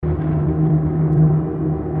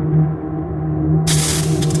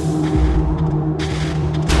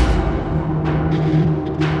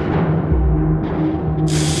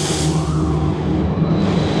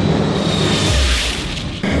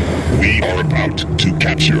about to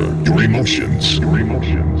capture your emotions. Your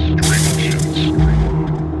emotions. Your emotions.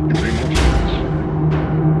 Your emotions.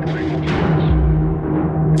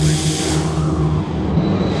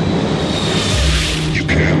 You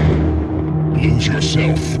can lose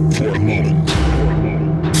yourself for a moment.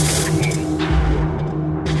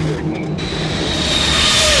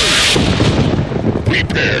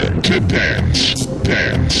 Prepare to dance,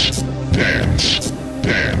 dance, dance,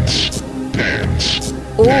 dance, dance.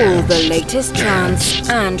 All the latest trance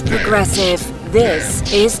and progressive. This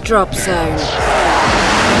is Drop Zone.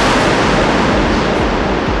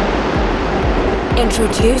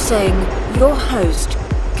 Introducing your host,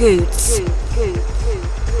 Goots.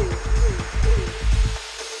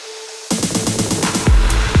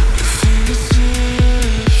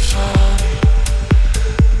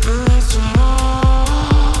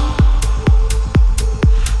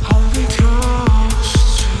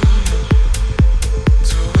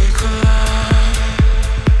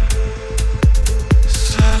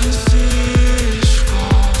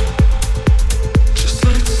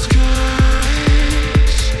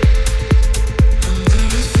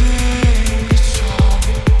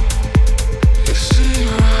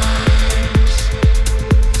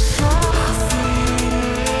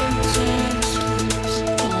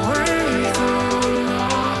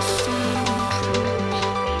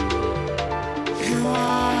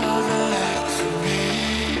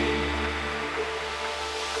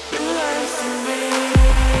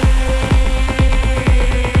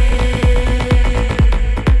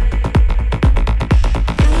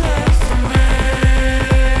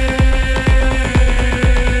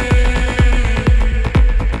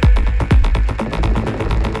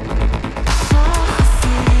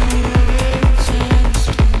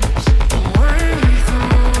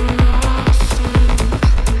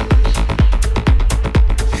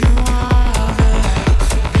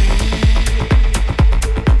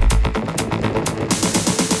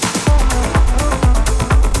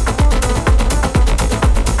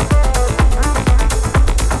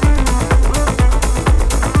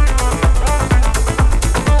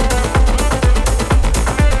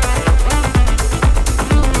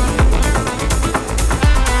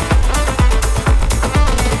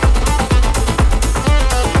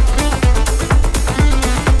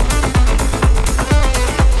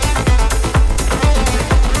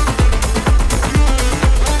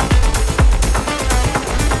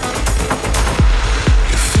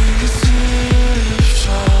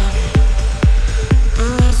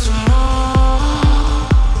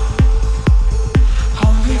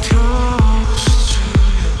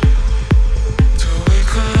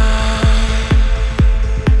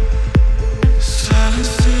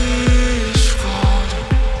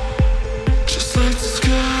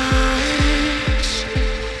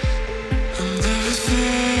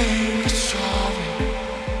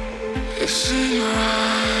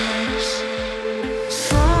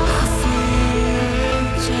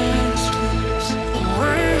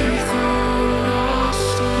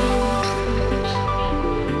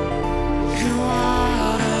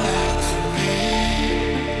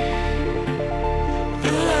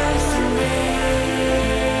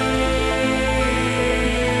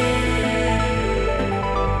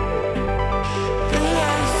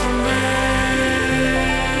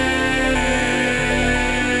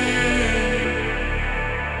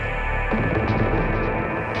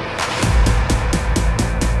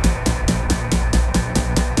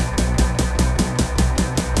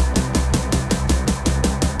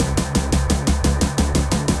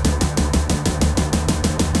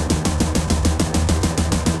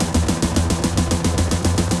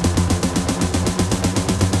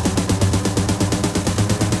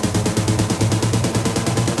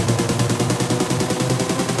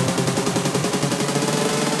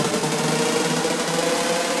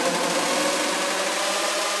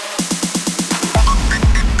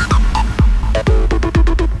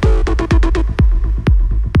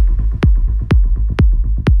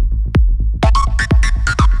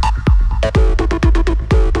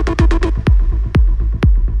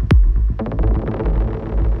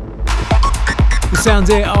 Sounds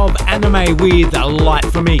there of Anime with Light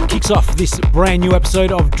From Me kicks off this brand new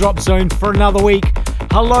episode of Drop Zone for another week.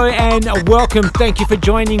 Hello and welcome. Thank you for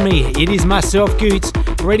joining me. It is myself, Goots,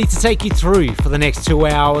 ready to take you through for the next 2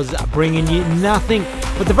 hours, bringing you nothing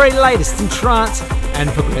but the very latest in trance and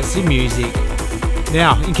progressive music.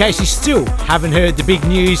 Now, in case you still haven't heard the big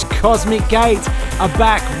news, Cosmic Gate are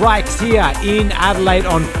back right here in Adelaide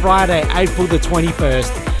on Friday, April the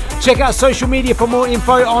 21st. Check out social media for more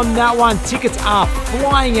info on that one. Tickets are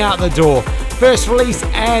flying out the door. First release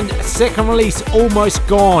and second release almost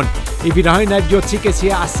gone. If you don't have your tickets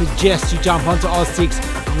here, I suggest you jump onto Oztix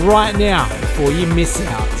right now before you miss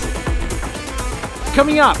out.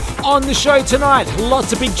 Coming up on the show tonight,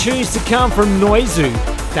 lots of big tunes to come from Noizu,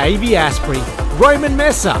 Davey Asprey, Roman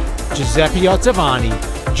Messer, Giuseppe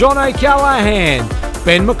Ottaviani, John O'Callaghan,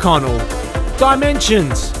 Ben McConnell,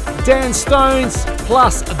 Dimensions, Dan Stones,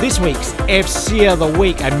 plus this week's FC of the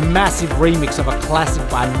Week, a massive remix of a classic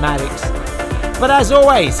by Maddox. But as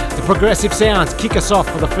always, the progressive sounds kick us off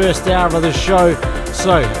for the first hour of the show.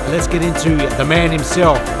 So let's get into the man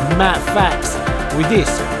himself, Matt Fax, with this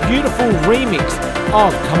beautiful remix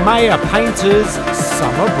of Kamea Painter's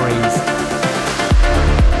Summer Breeze.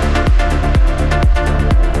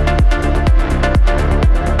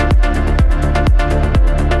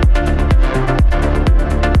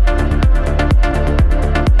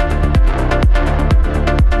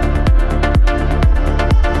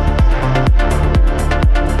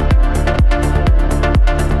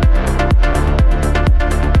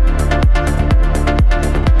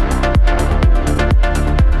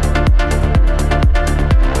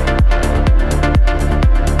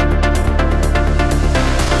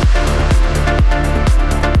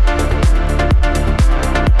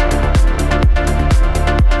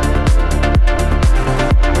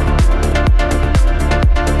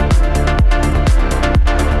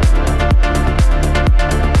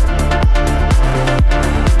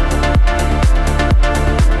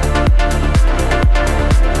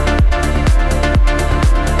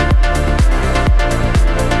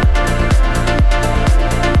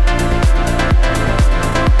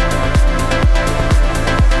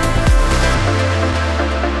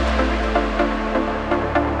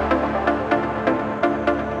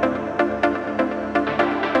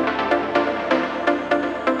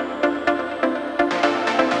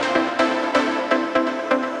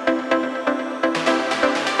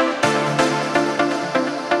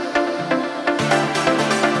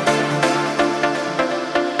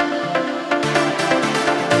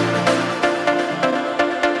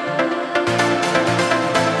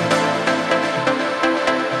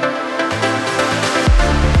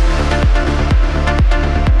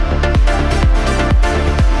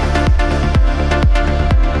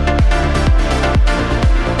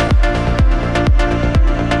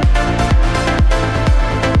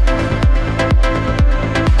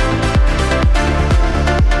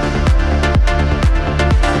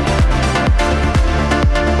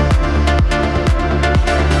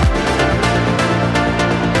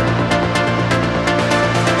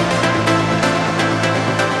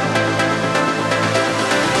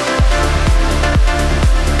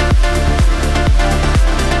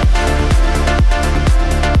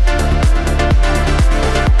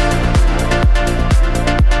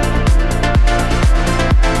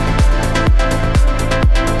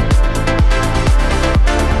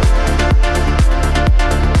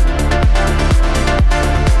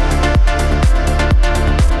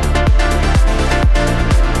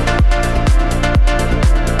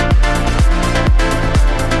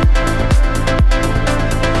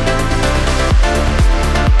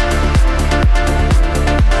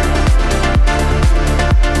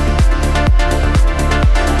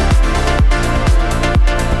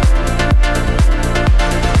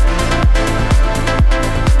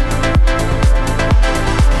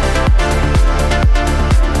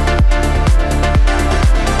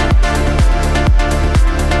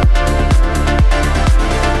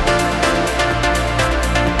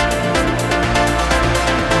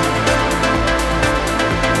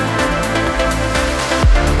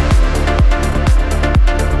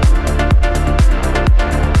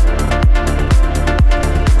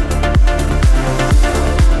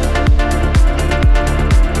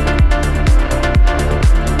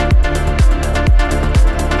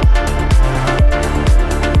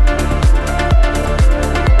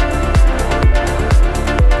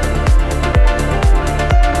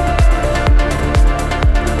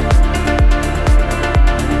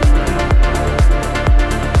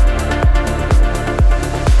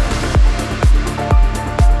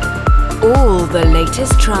 The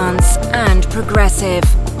latest trance and progressive.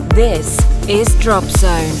 This is Drop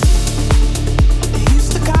Zone.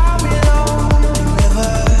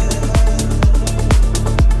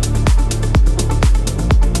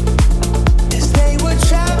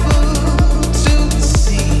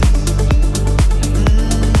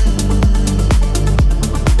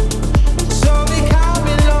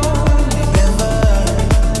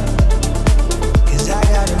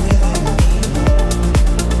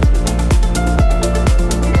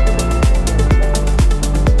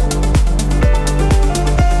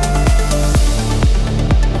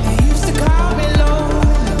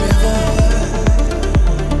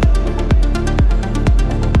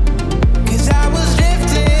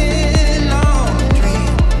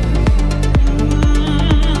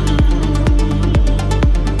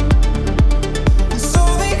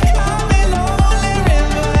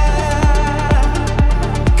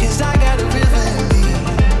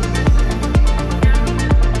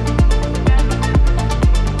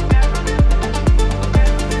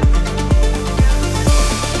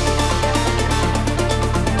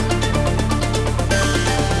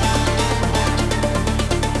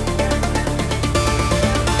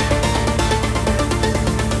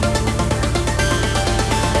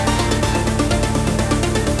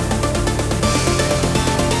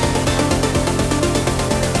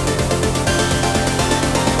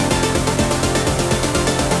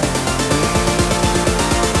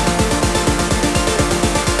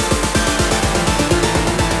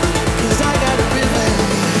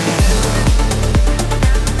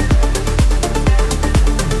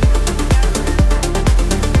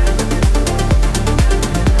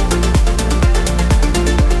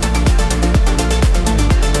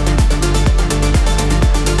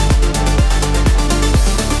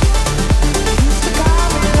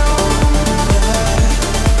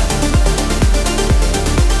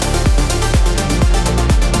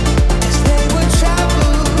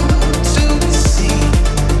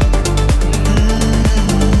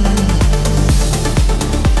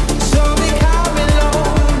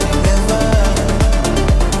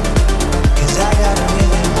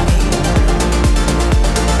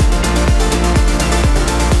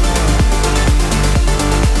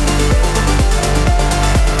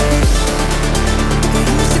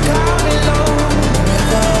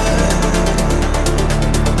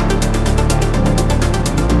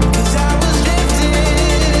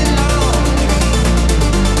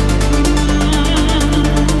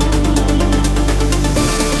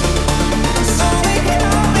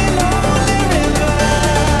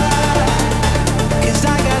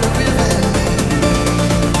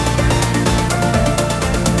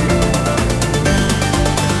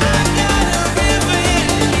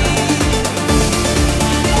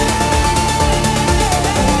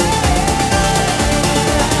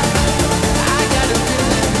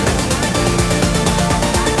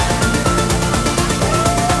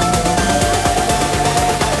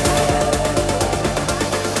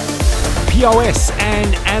 POS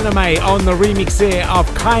and Anime on the remix there of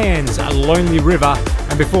Cayenne's Lonely River.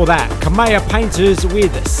 And before that, Kamea Painters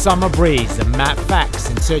with Summer Breeze, the Matt Fax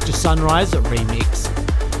in Search of Sunrise remix.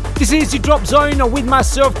 This is your Drop Zone with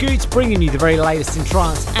myself, Goots, bringing you the very latest in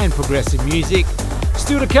trance and progressive music.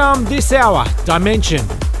 Still to come this hour, Dimension,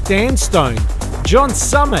 Dan Stone, John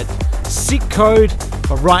Summit, Sick Code.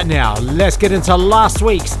 But right now, let's get into last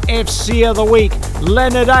week's FC of the Week,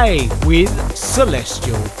 Leonard A with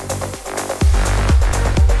Celestial.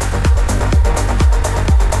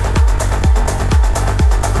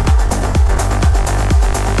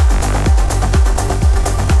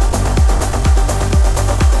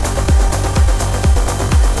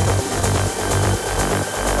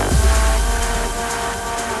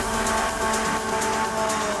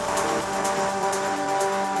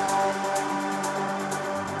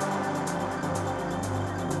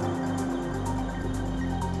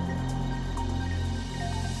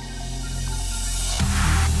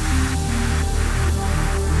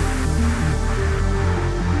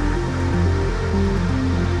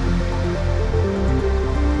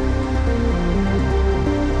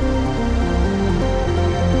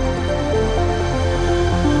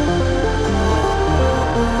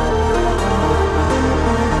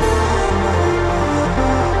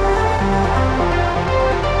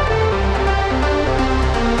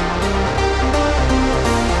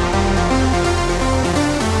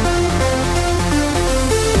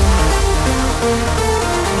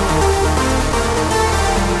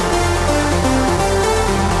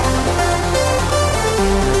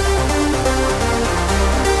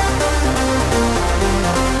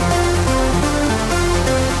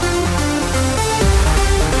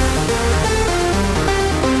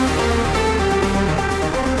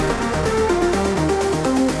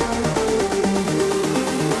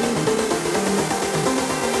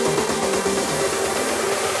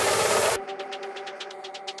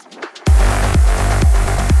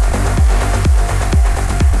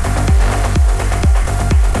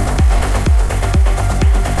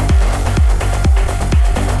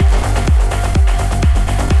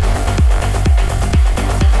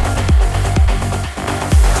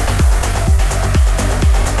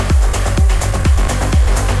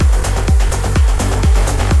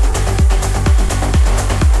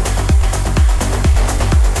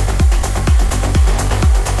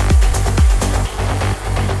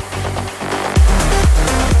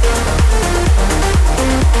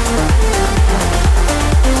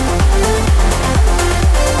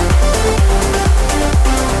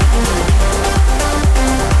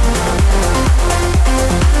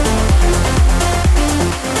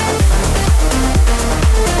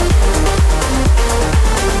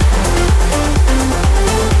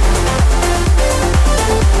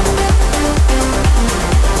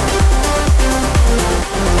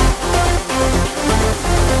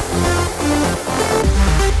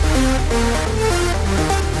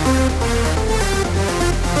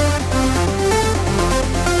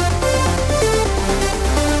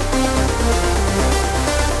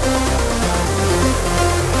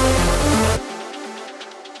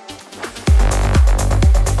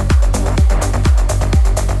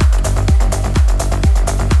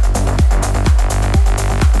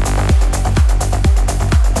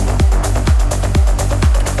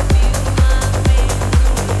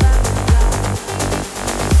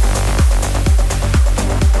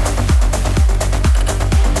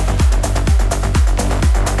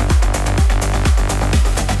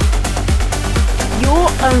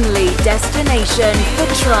 Destination for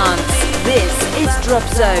trance. This is Drop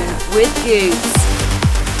Zone with Goots.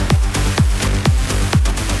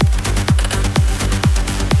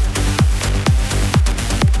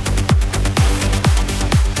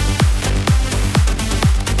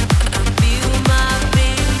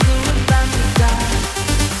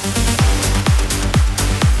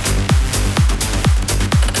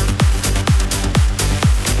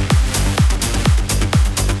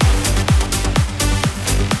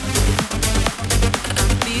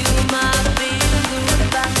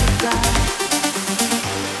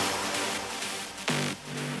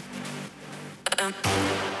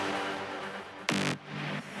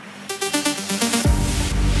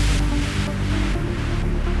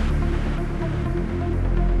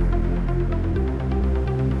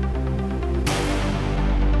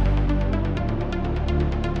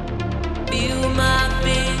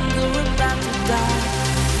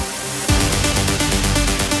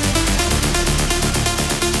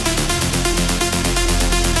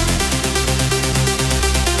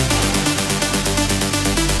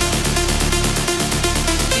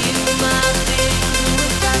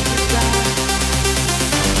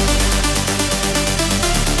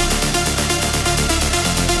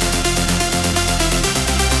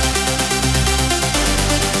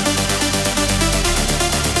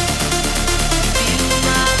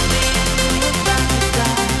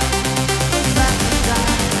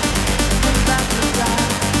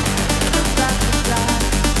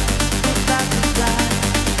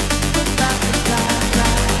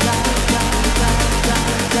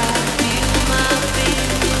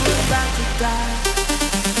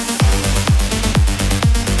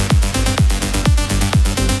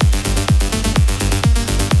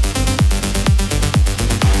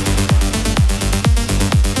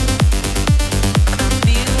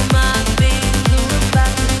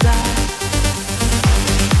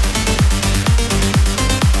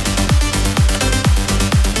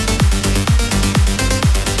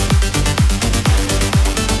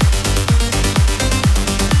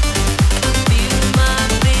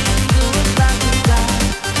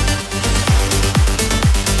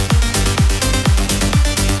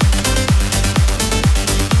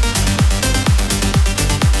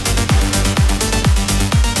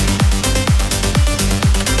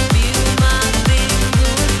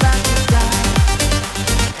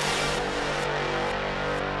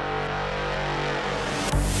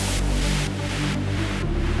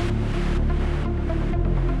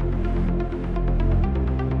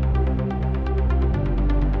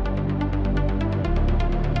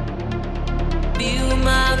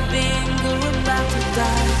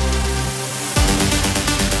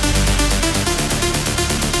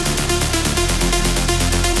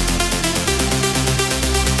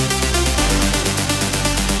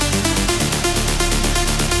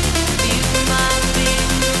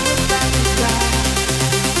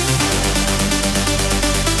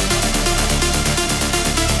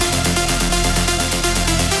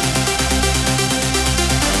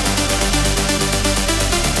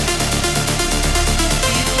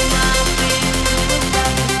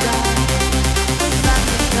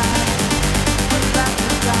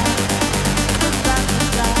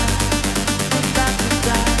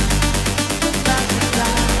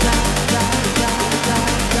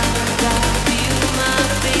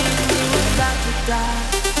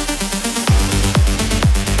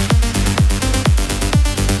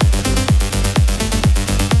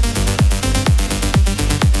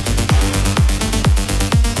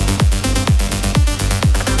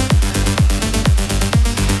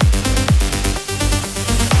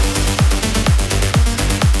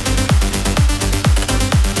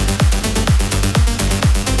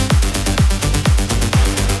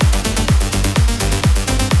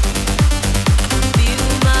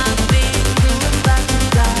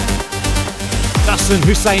 Hassan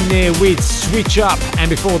Hussein there with Switch Up, and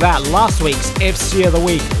before that, last week's FC of the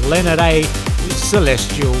Week, Leonard A with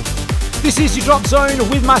Celestial. This is your Drop Zone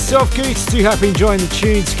with myself, Goots. Do hope you're enjoying the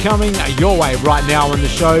tunes coming your way right now on the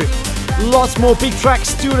show. Lots more big tracks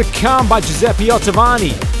still to come by Giuseppe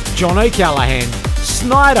Ottaviani, John O'Callaghan,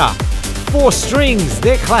 Snyder, Four Strings.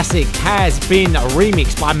 Their classic has been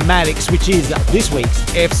remixed by Maddox, which is this week's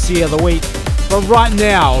FC of the Week. But right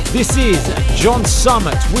now, this is John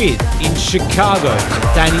Summit with In Chicago,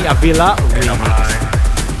 Danny Avila remix.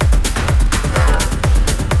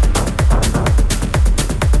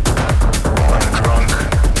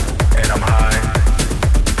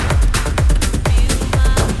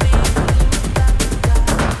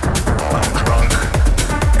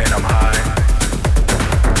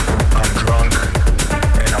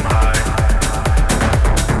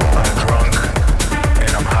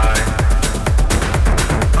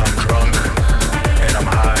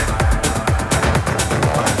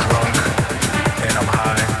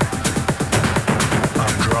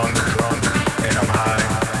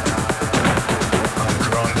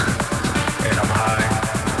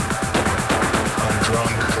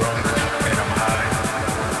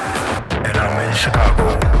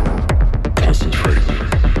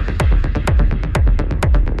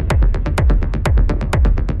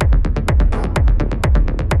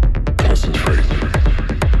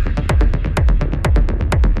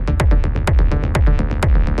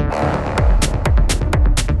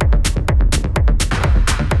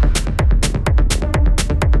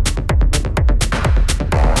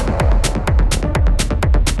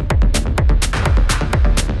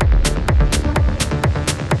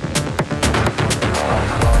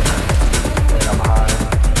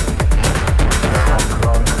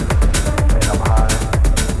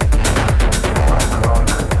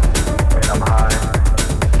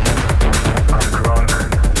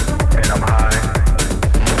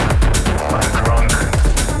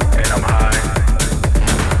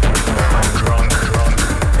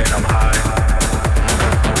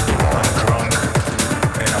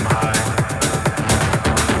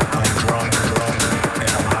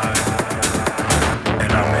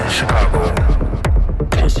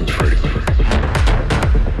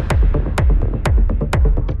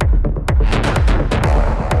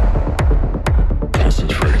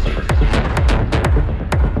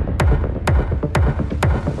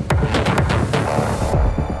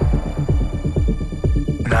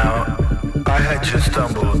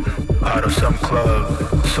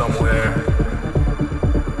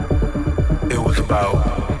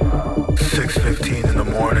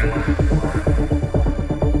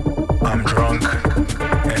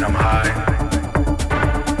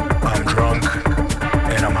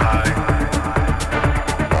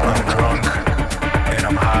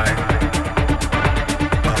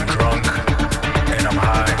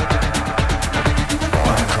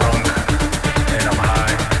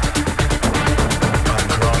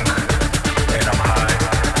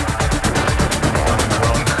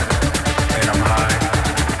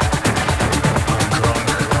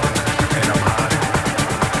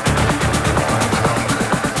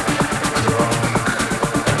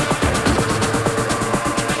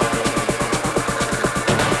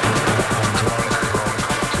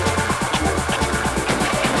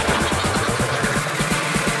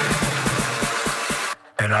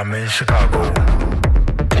 I'm in Chicago.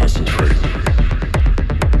 Concentrate.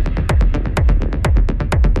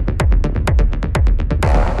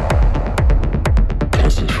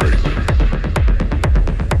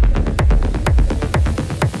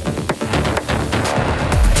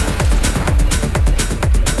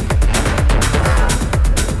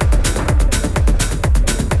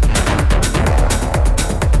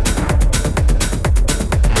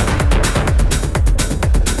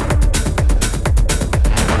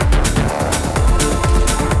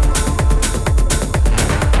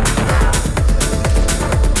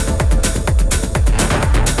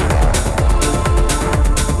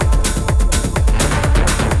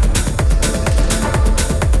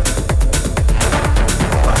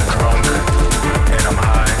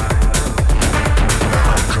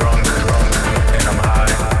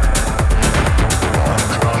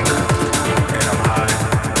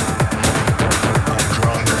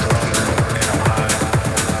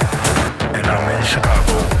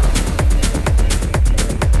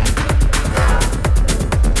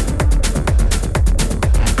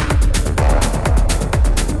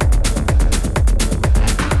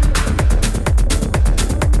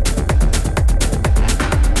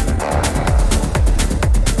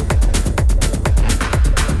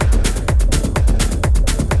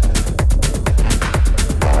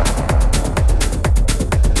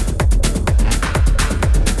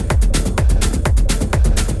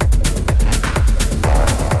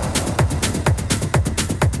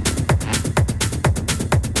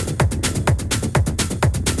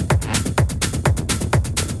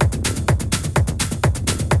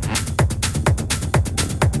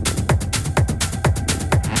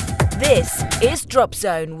 This is Drop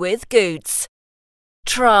Zone with Goots.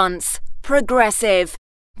 Trance, progressive,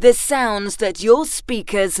 the sounds that your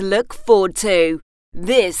speakers look forward to.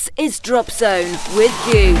 This is Drop Zone with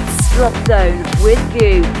Goots. Drop Zone with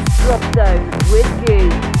Goots. Drop Zone with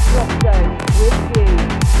Goots. Drop Zone with Goots. Drop Zone with Goots.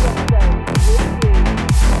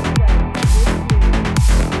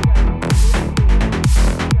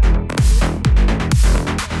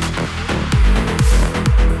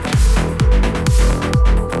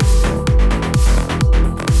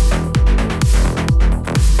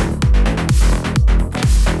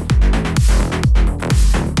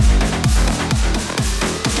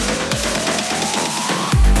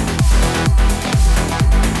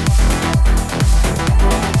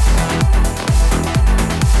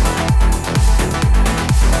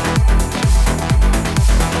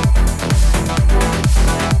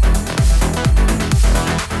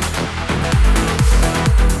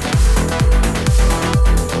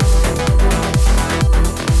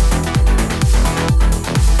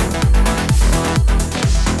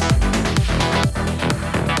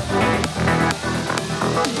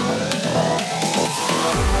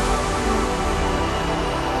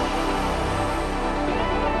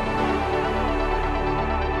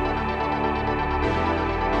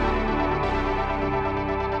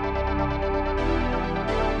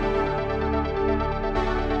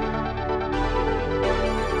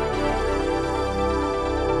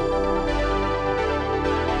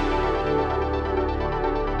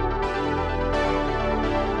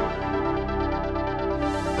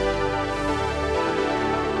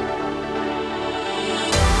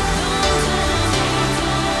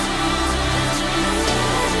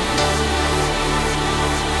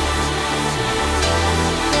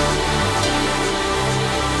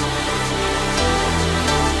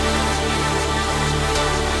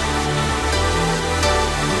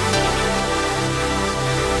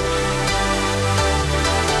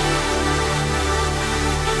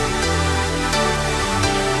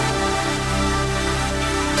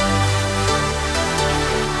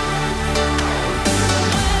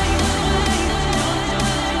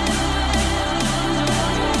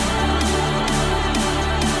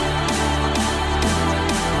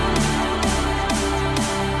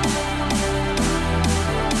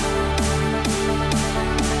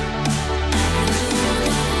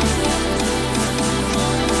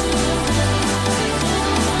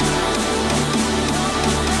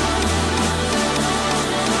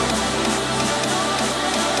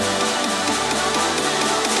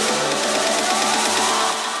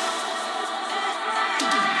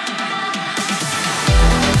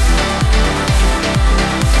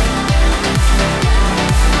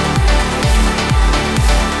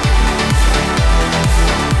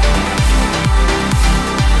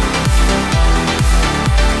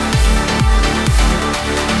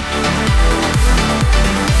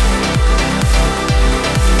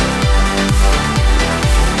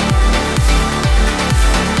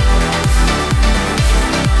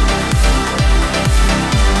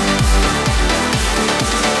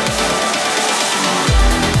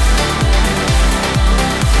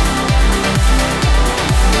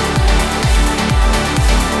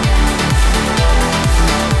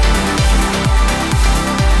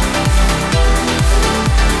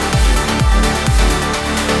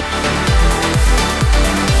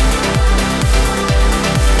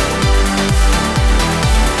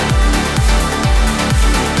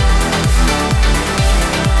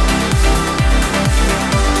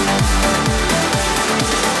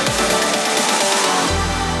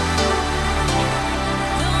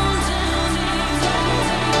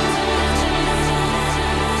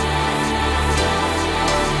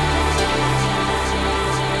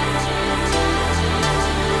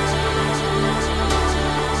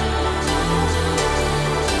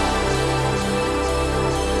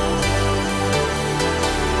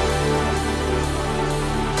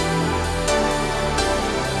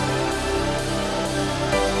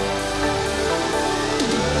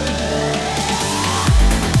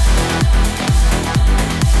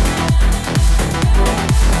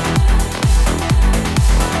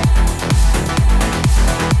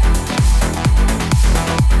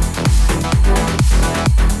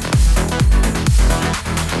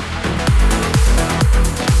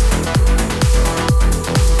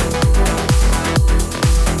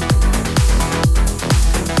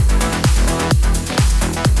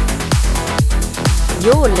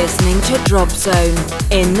 You're listening to Drop Zone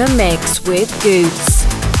in the mix with Goots.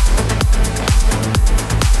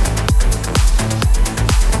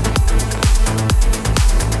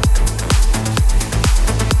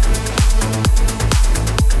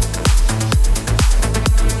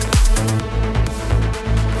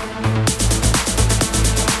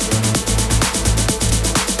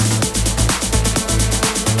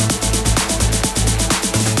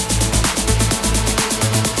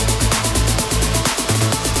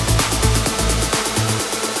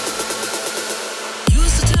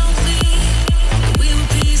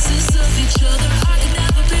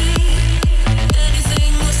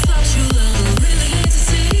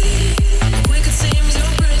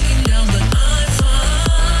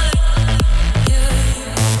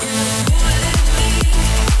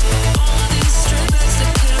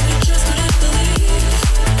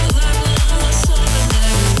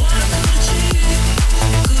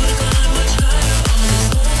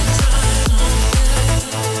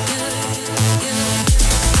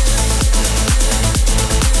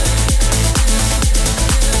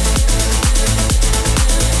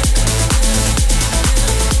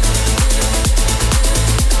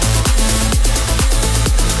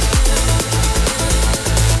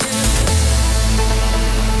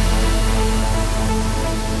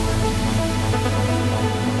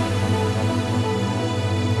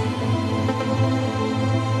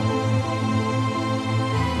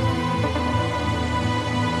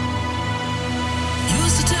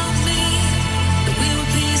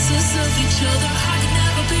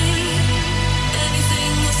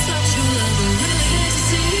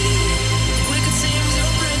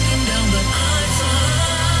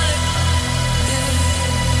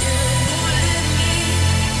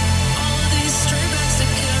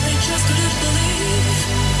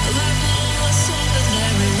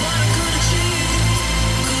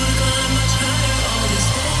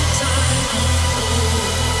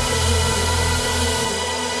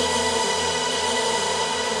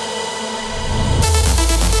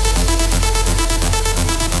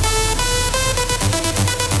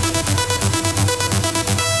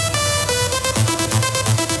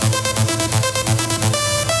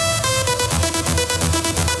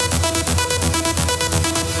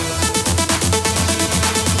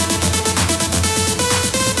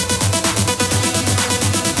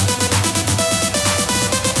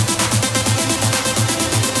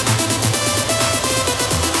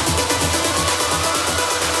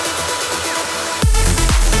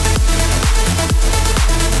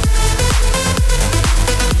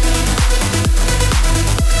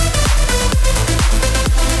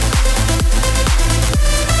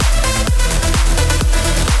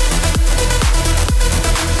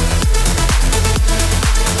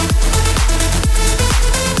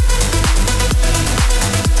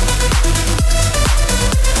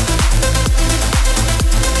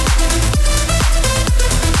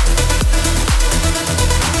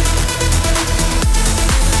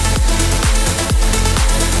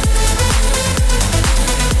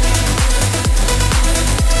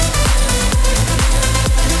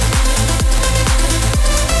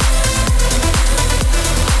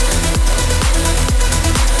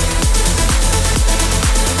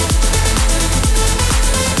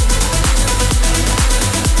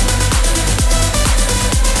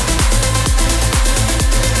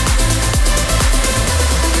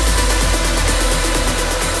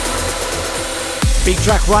 Big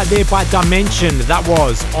track right there by Dimension, that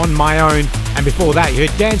was On My Own. And before that you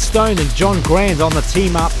heard Dan Stone and John Grand on the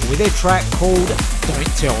team up with their track called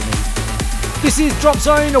Don't Tell Me. This is Drop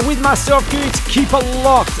Zone with myself, Goots. Keep it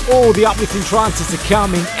locked, all the uplifting trances to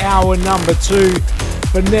come in hour number 2.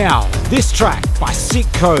 But now, this track by Sick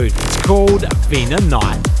Code, it's called Vina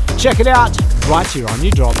Night. Check it out right here on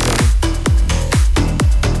your Drop Zone.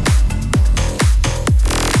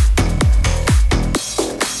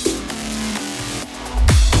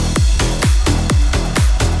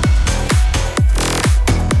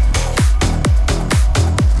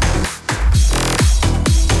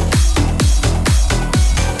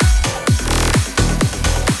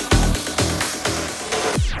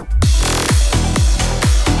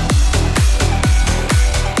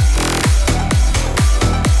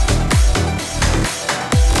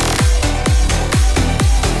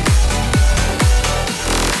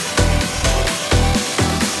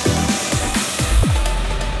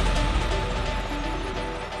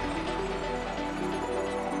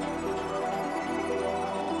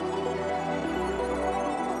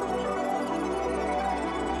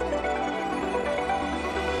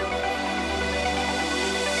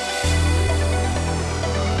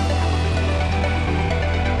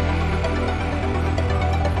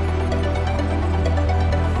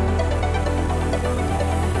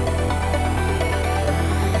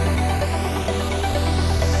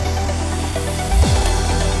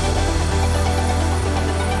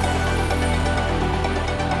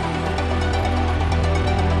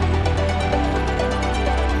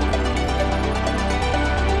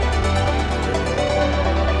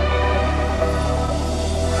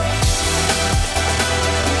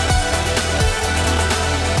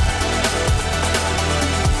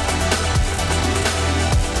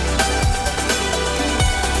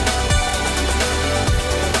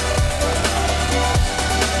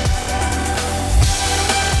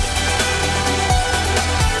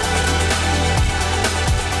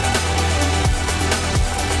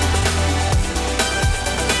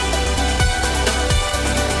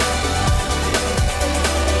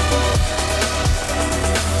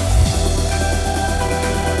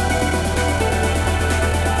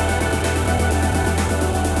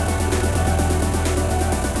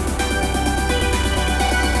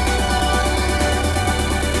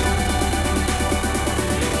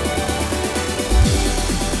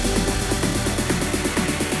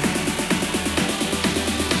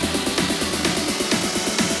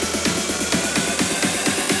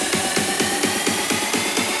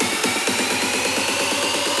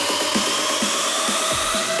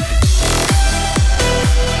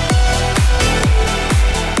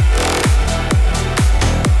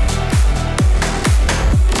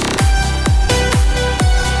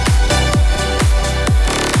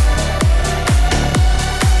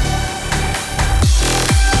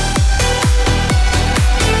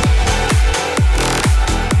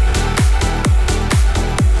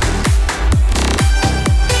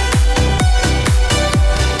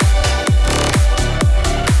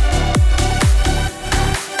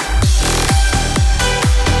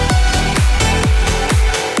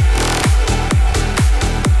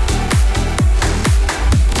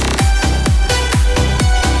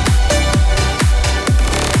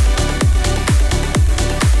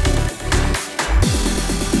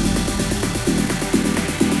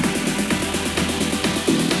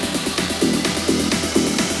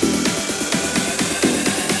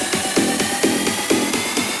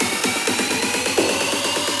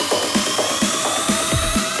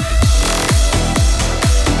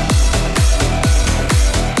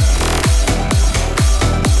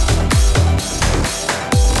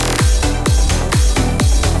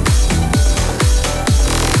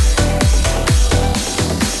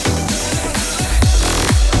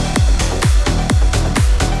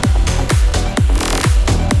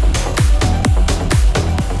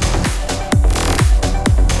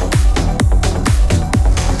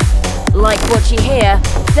 what you hear,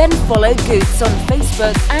 then follow Goots on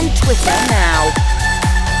Facebook and Twitter now.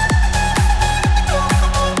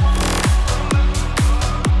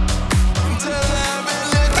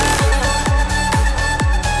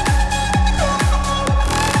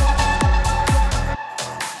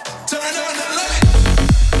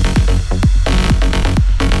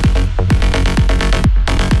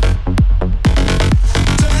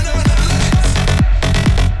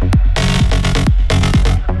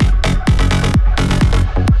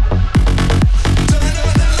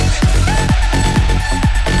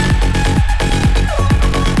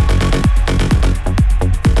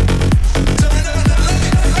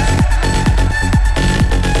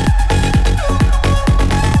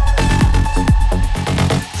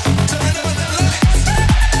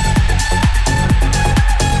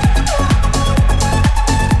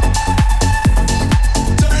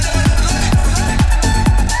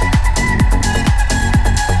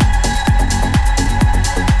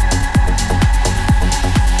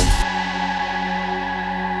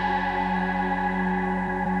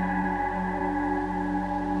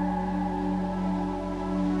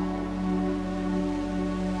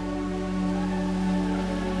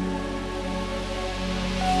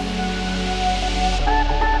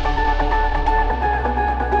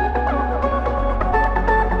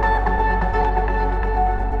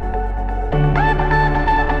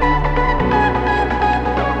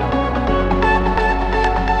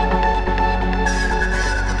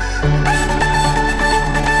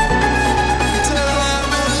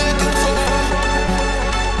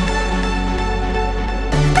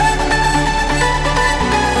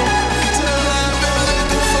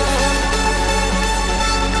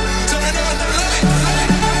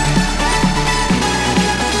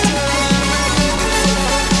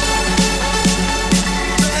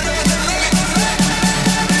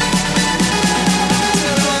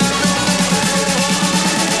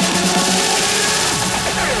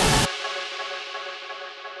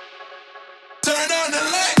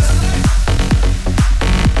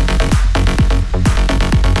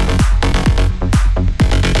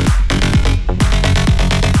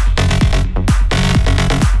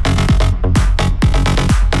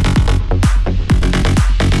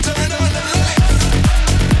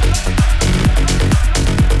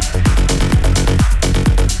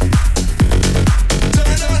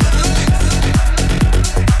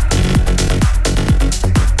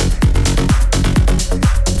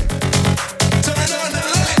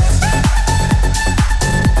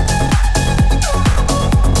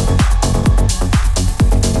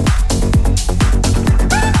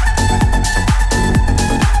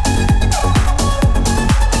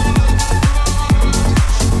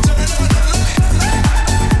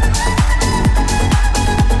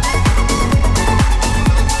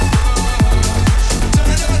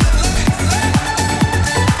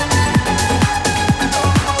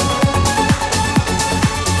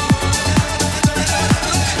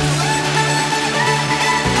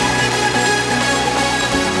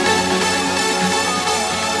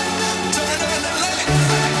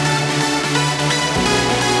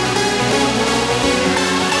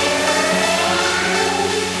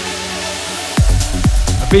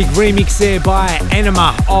 Big remix there by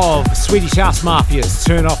Anima of Swedish House Mafia's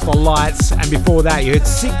Turn Off the Lights, and before that you heard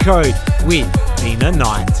Sick Code with Been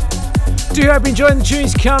Night. Do hope you're enjoying the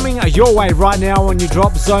tunes coming your way right now on your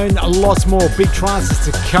Drop Zone. Lots more big trances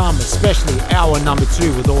to come, especially hour number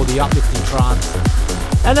 2 with all the uplifting trance.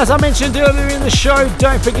 And as I mentioned earlier in the show,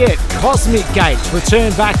 don't forget Cosmic Gates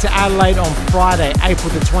return back to Adelaide on Friday, April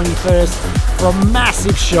the 21st for a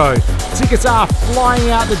massive show. Tickets are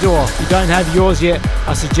flying out the door. If you don't have yours yet,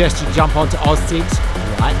 I suggest you jump onto Oztix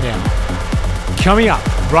right now. Coming up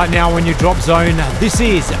right now on your Drop Zone, this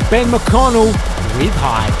is Ben McConnell with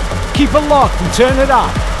Hyde. Keep it locked and turn it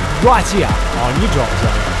up right here on your Drop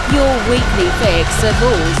Zone. Your weekly fix of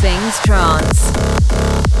all things trance.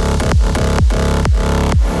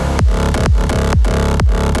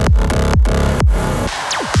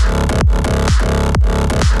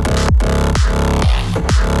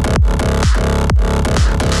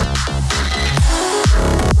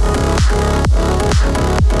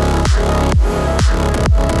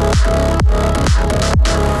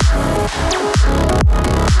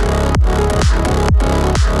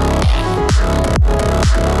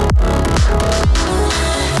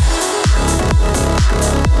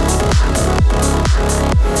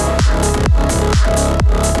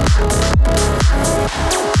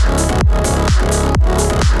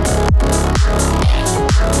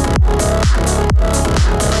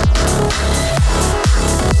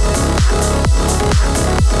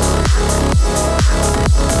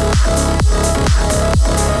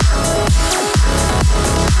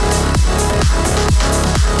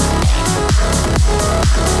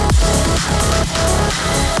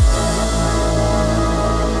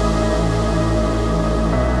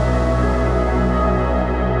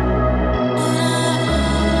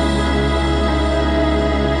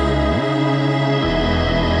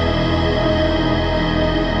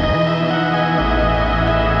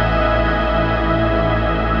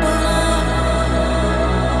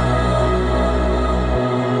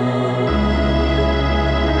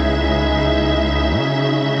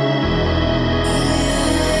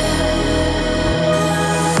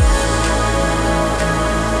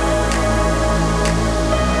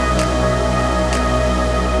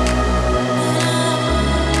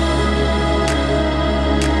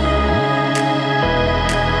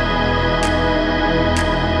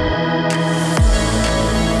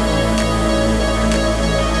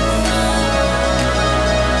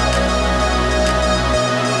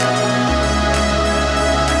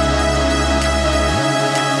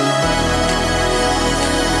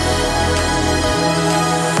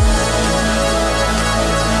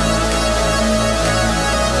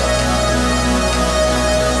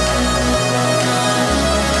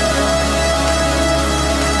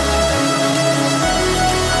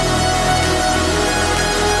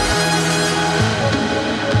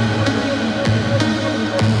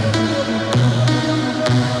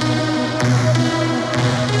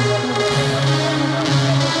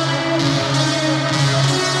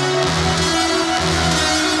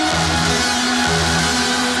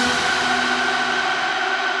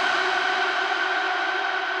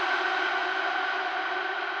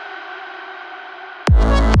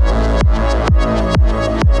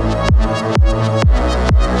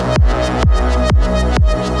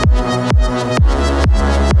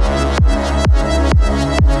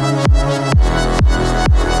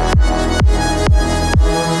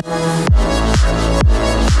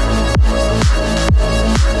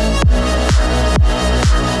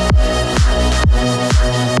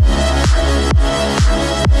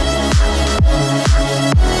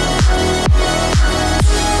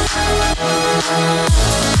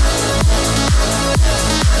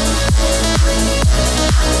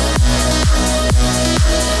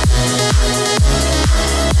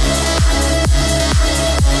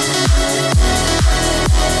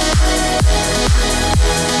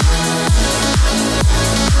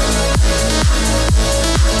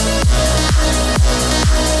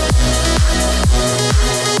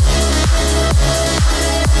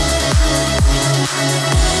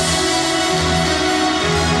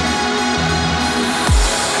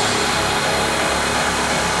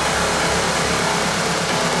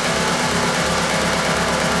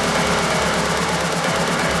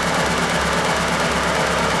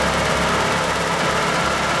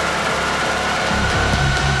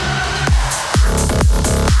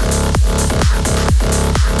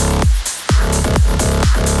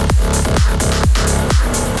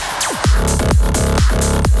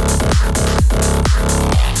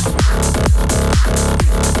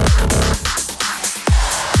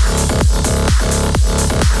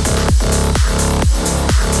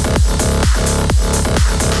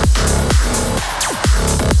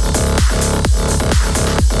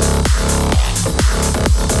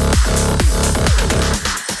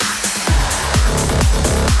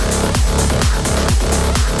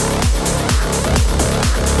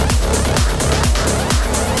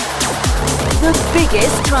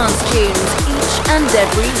 tunes each and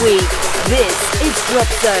every week. This is Drop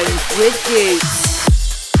Zone with Goots.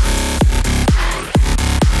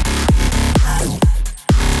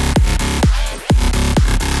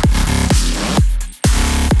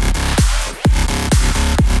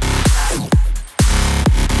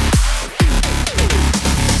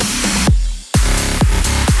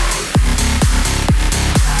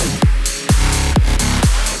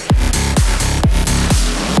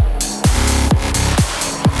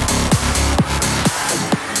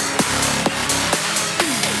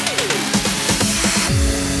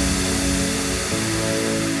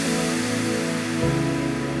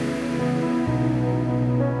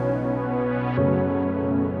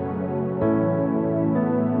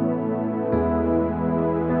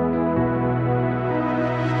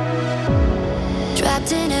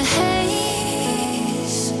 Trapped in a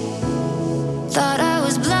haze, thought I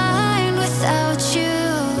was blind without you,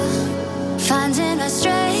 finding my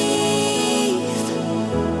strength,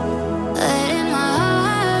 letting my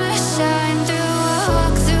heart shine through. I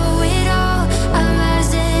walk through it all, I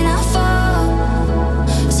rise and I fall,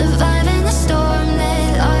 surviving the storm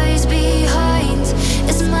that lies behind.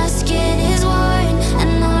 As my skin is worn,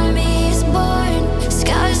 an army is born,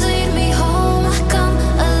 skies lead me home, I come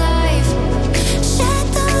alive.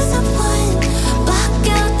 Shadows upon, block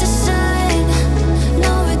out the sun.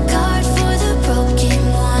 No regard for the broken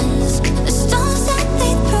ones. The stones that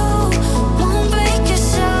they throw won't break your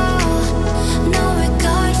soul. No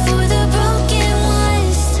regard for the broken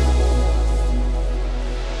ones.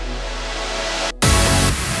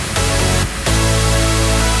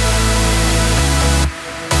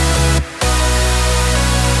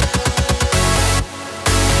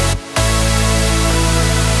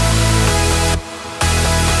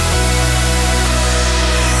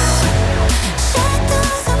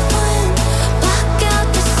 Shadows upon, block out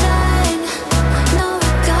the sun. No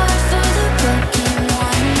regard for the broken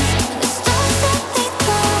ones. The stones that they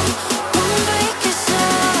throw won't break your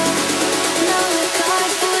soul. No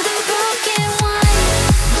regard for the broken ones.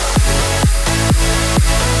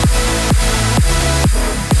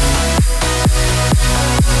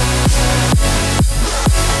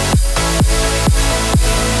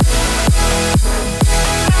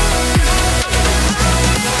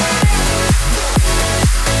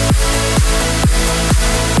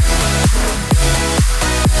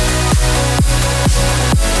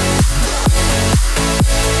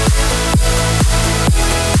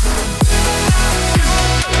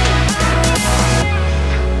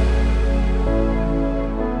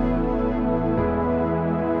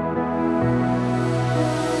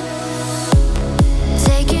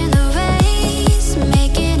 Taking the reins,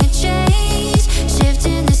 making a change,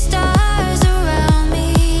 shifting the stars around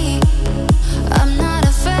me. I'm not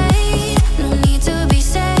afraid, no need to be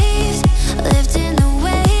saved, lifting the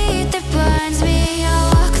weight that binds me. I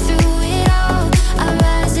walk through it all, I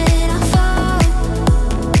rise and I fall,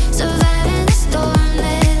 surviving the storm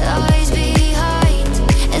that lies behind.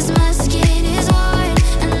 As my skin is worn,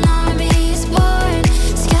 an army is born,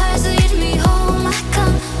 skies lead me home, I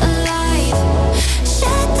come alive.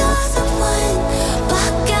 Shadows upon,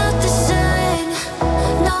 block out the sun.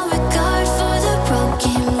 No regard for the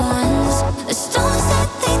broken ones. The stones that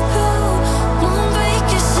they throw won't break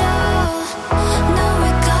your soul. No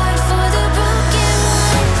regard for the broken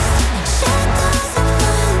ones. Shadows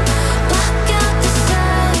upon, block out the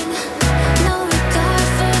sun. No regard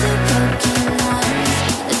for the broken ones.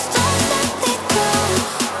 The stones that they throw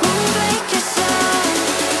won't break your soul.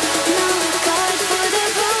 No regard for the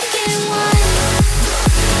broken ones.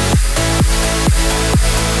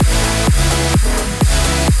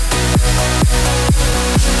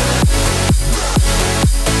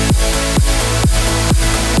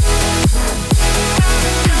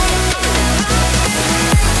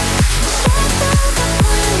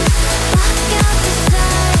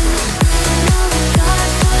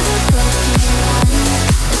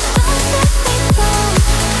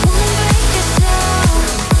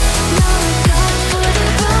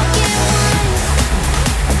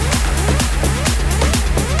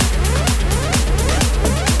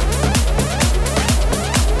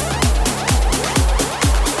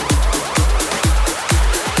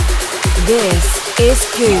 This is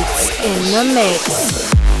Goots in the mix.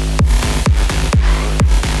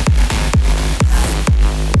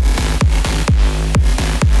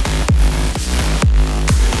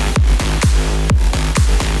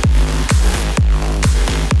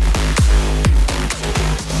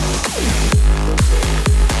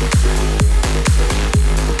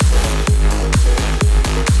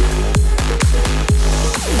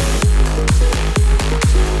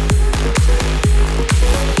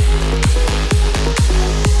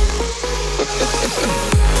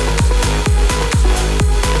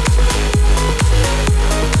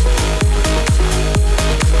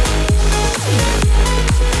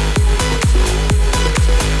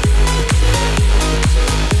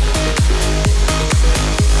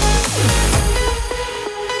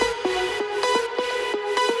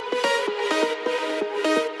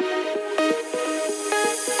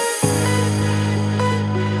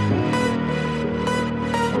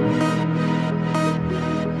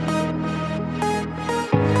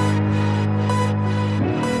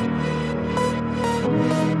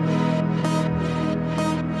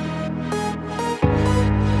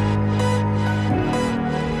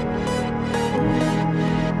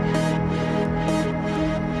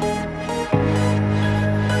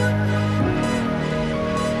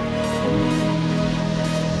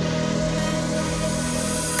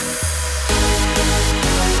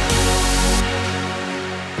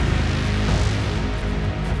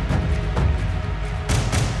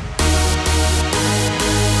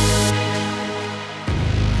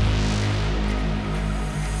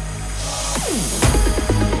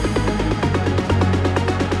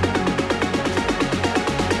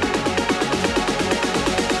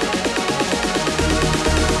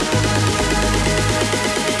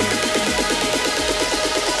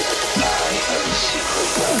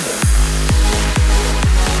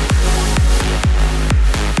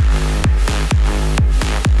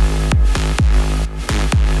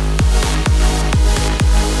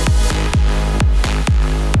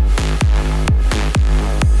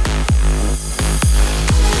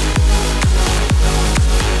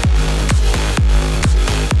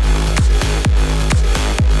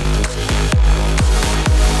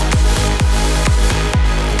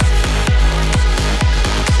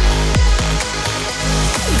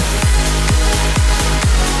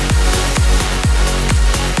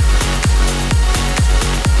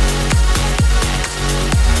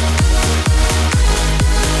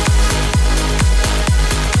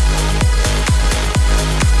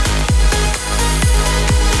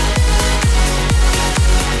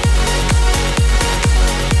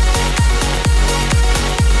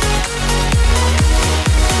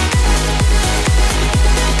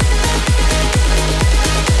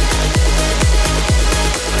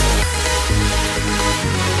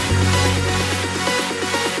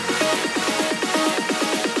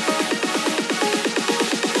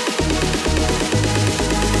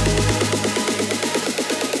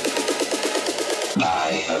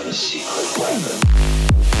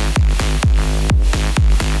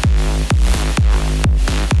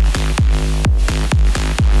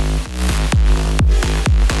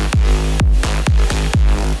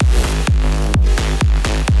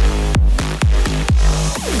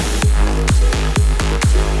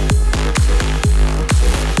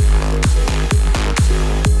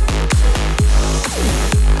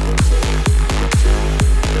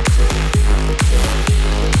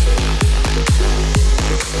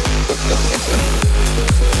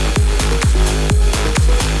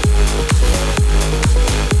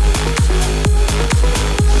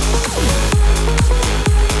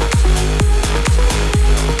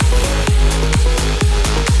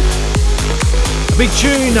 Big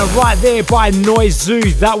tune right there by Noise Zoo.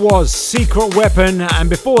 That was Secret Weapon.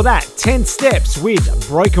 And before that, 10 Steps with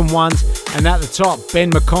Broken Ones. And at the top,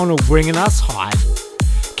 Ben McConnell bringing us Hide.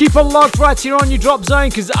 Keep it locked right here on your Drop Zone,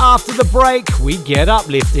 because after the break, we get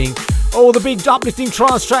uplifting. All the big uplifting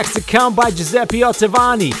trance tracks to come by Giuseppe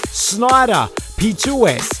Ottaviani, Snyder,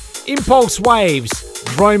 P2S, Impulse Waves,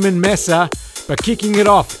 Roman Messer. But kicking it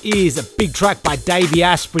off is a big track by Davey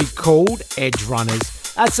Asprey called Edge Runners.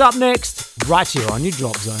 That's up next, right here on your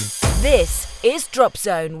Drop Zone. This is Drop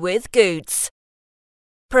Zone with Goots,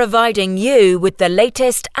 providing you with the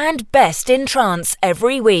latest and best in trance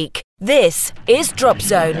every week. This is Drop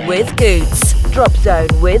Zone with Goots. Drop Zone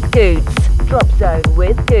with Goots. Drop Zone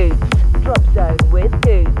with Goots. Drop Zone with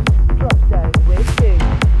Goots. Drop Zone with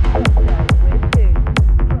Goots.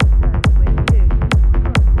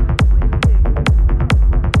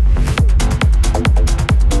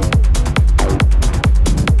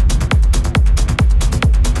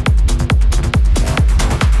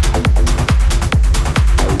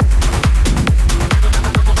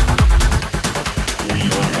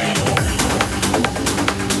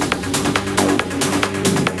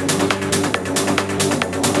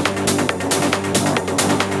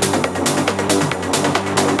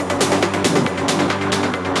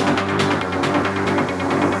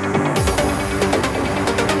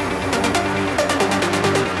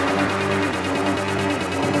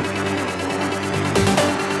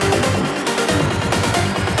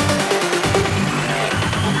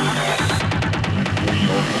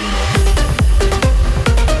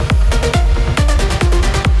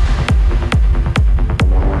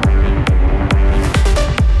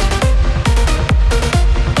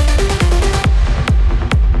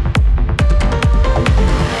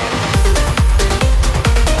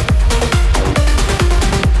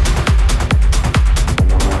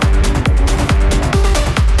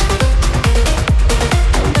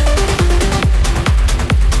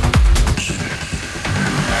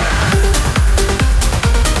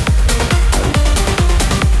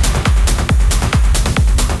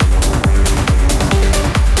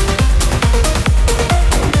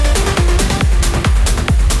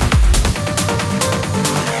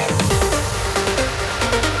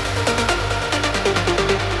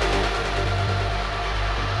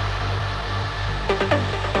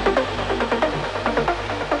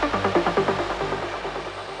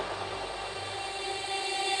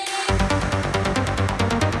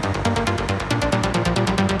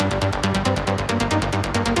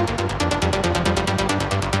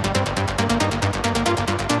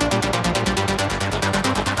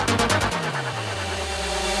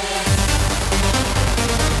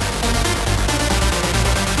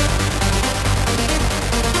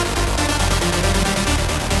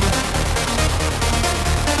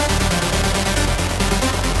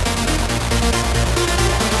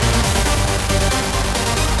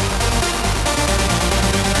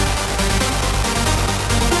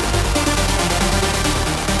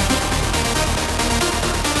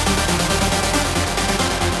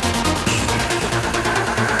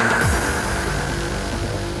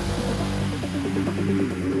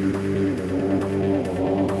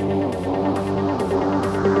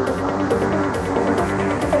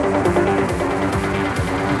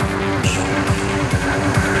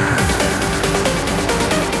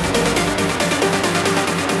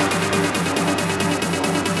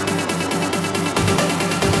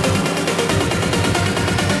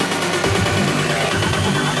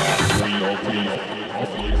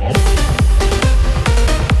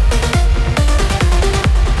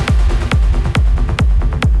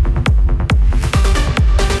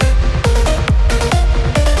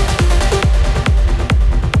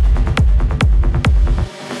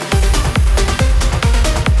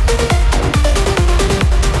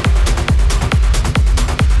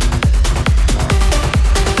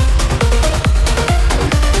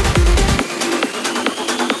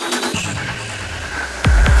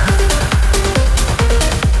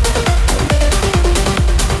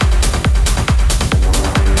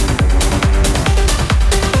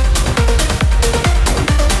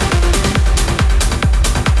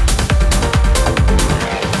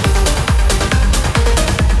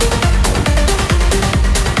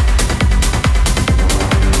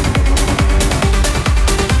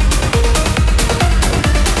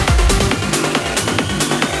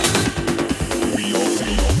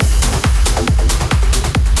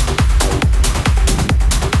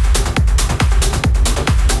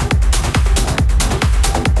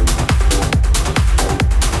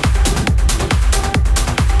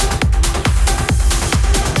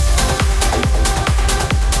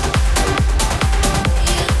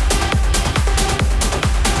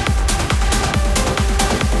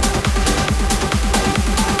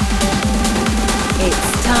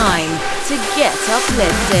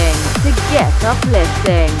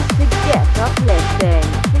 uplifting, to get uplifting,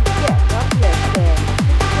 to get uplifting.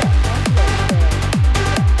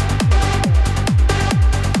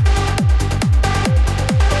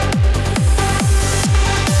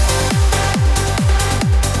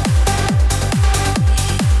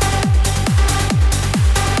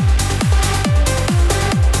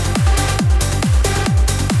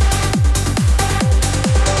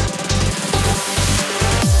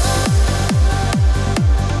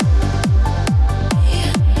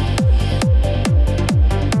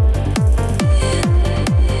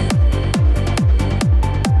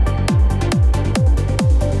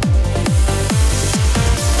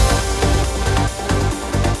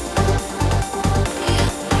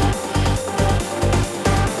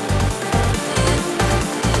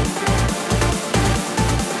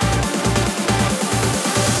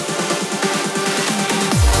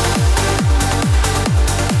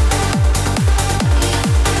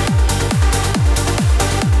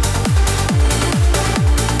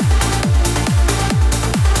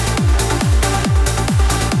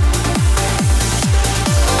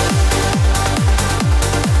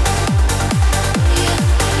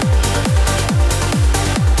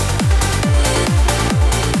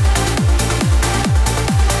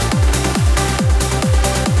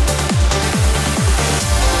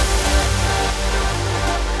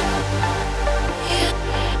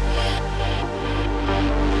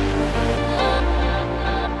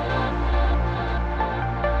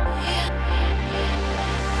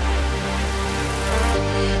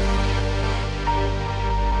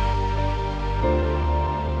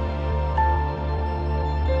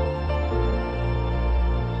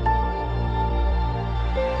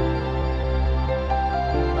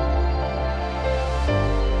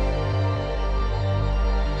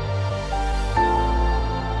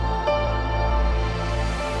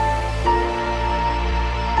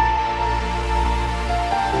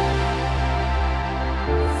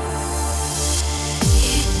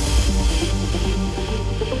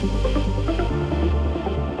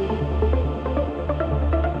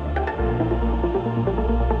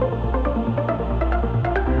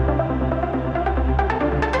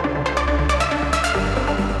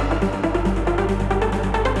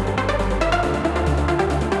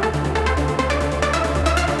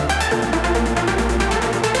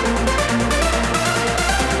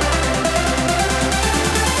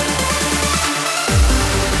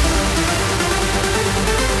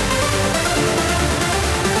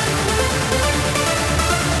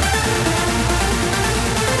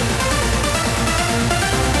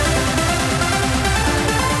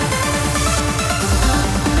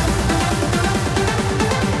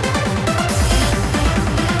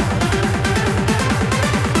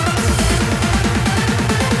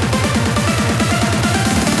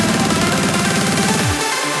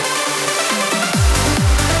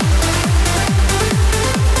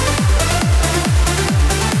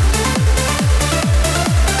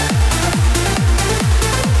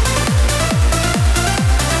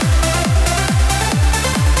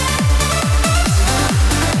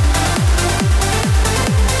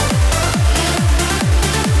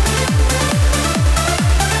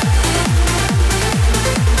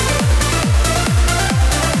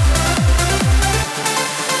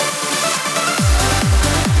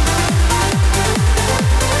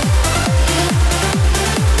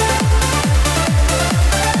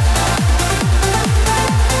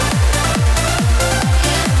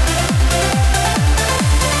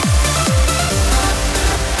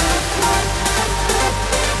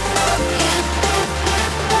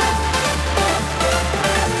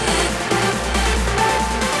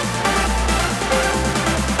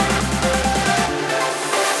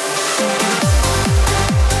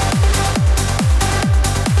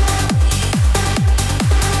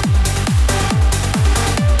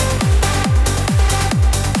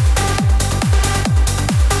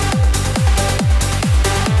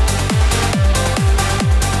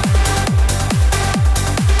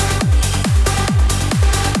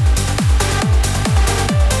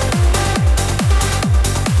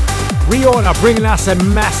 Rion are bringing us a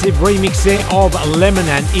massive remix there of Lemon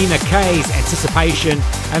and Ina K's Anticipation.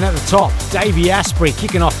 And at the top, Davey Asprey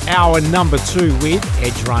kicking off hour number 2 with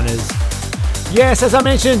Edge Runners. Yes, as I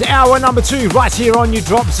mentioned, hour number 2 right here on your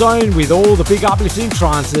Drop Zone with all the big uplifting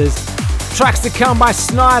trances. Tracks to come by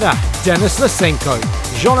Snyder, Dennis Lysenko,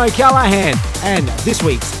 John O'Callaghan, and this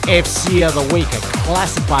week's FC of the Week, a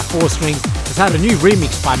classic by 4 Strings, has had a new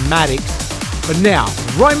remix by Maddox. But now,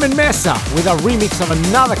 Roman Mesa with a remix of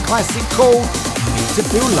another classic called Need to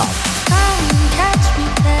Feel Love. Catch me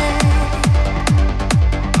there.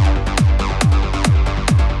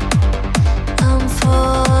 I'm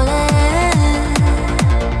falling.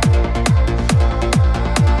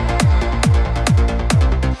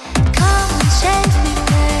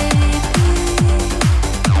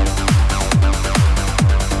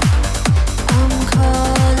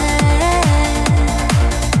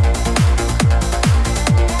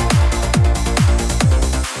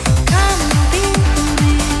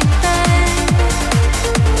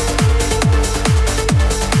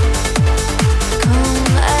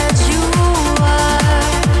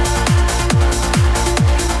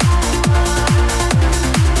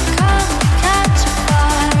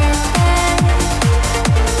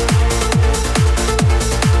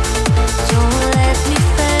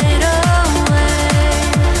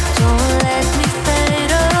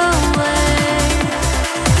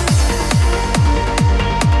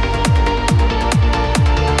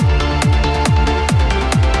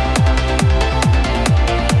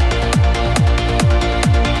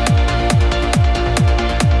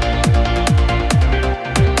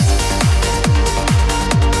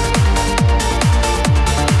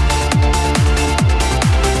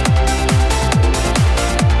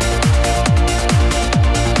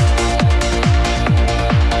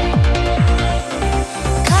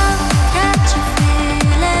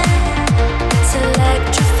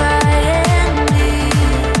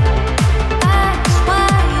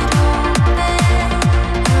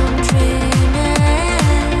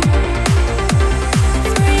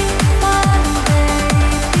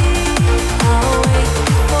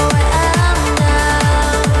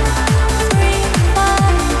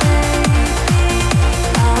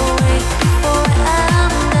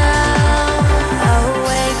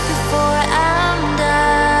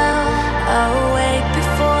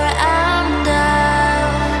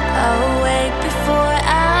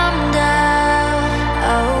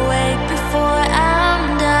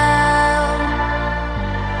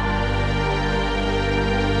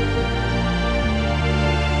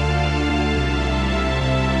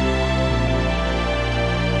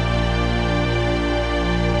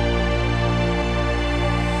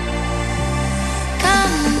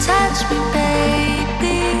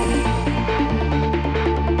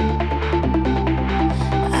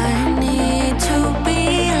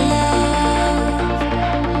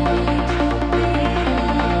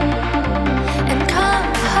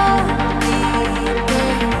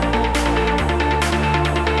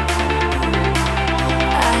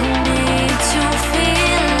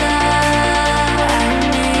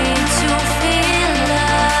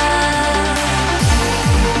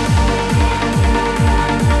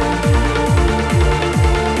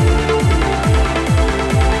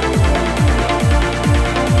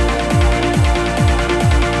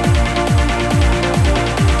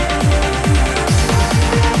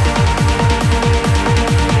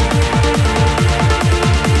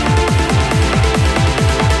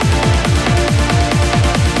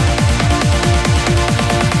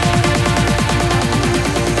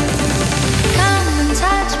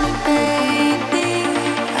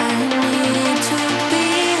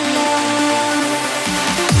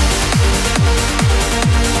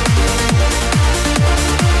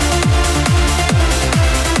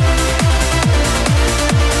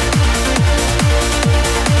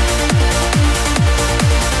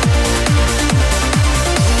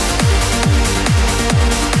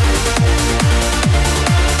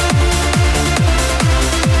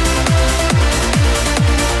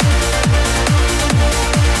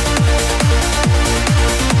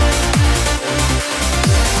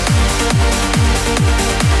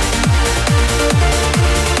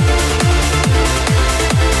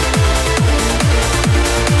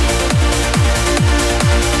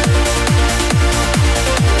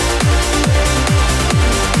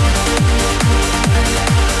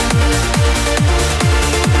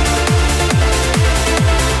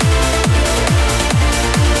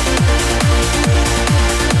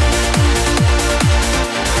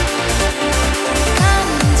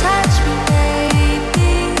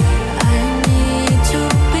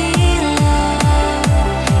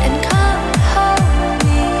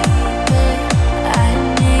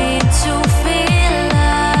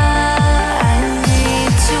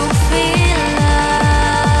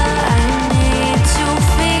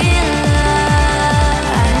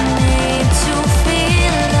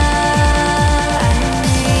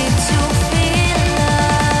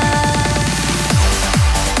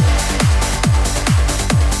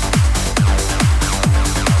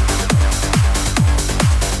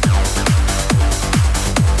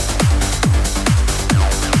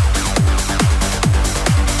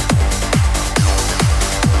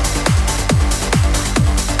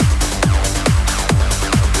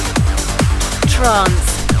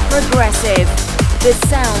 Progressive, the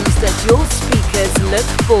sounds that your speakers look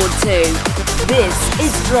forward to. This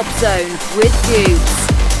is Drop Zone with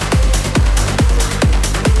Goots.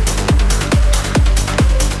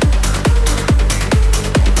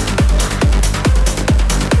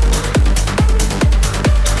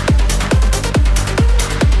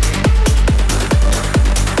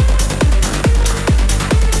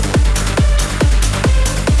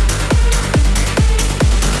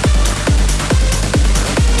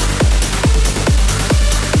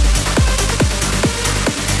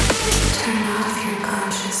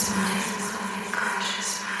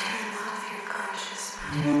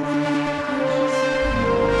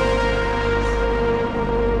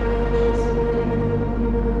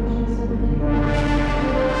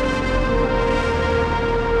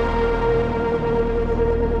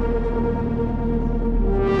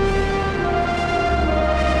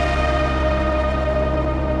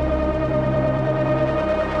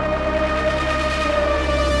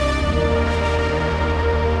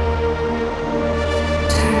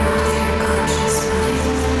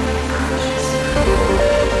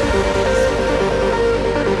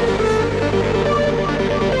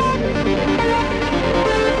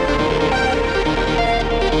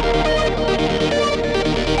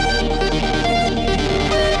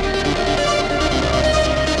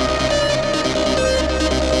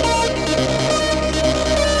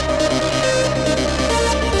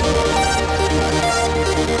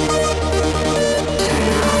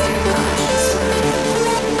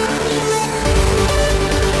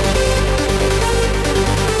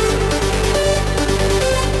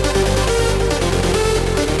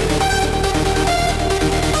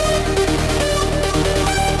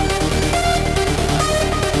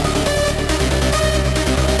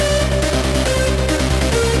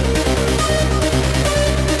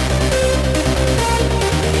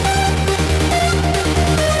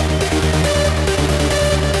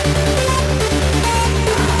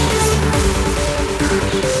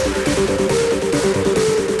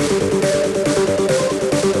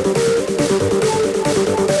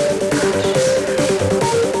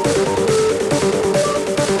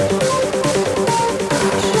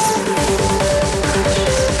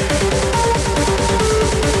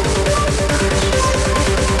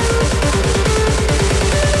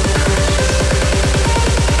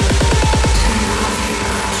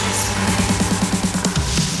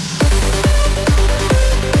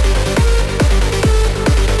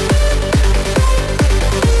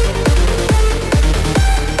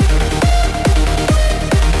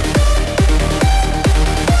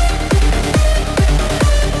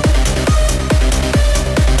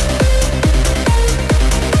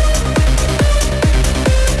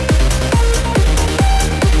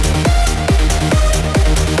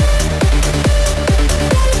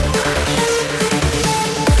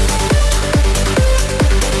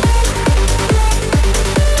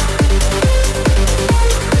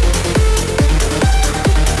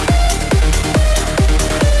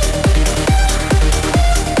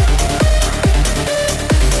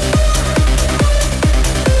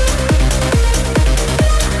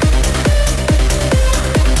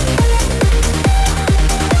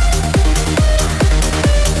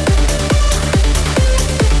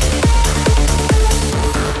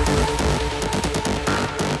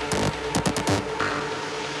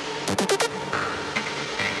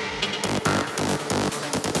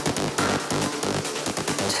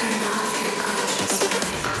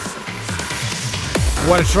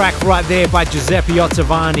 What a track right there by Giuseppe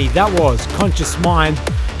Ottaviani. That was Conscious Mind.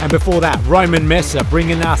 And before that, Roman Messer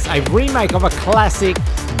bringing us a remake of a classic,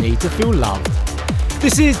 Need to Feel Loved.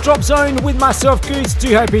 This is Drop Zone with myself, Goots.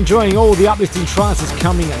 Do hope you're enjoying all the uplifting trances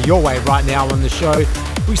coming your way right now on the show.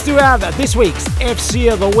 We still have this week's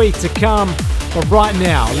FC of the Week to come. But right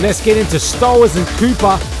now, let's get into Stowers and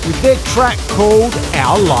Cooper with their track called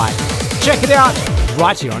Our Life. Check it out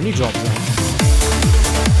right here on your Drop Zone.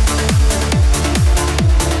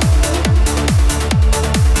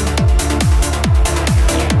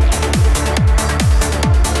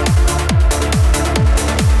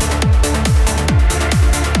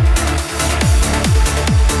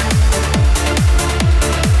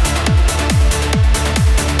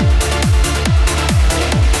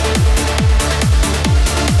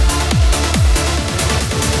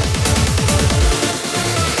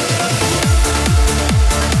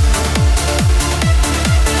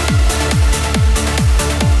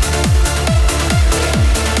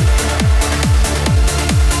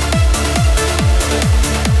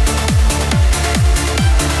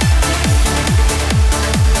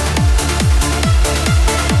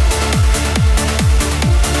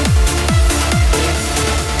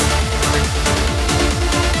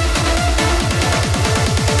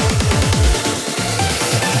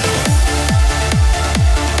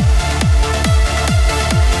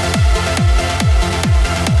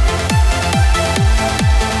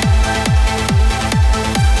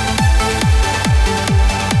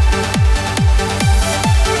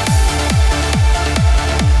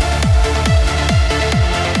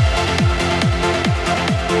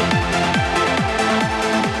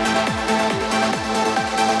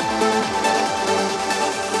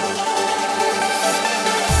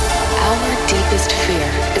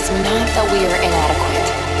 not that we are inadequate.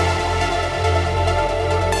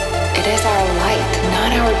 It is our light,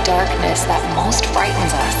 not our darkness, that most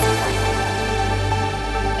frightens us.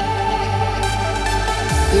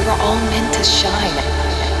 We were all meant to shine.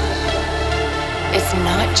 It's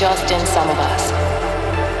not just in some of us.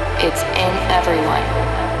 It's in everyone.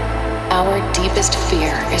 Our deepest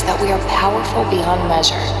fear is that we are powerful beyond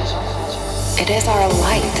measure. It is our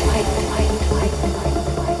light.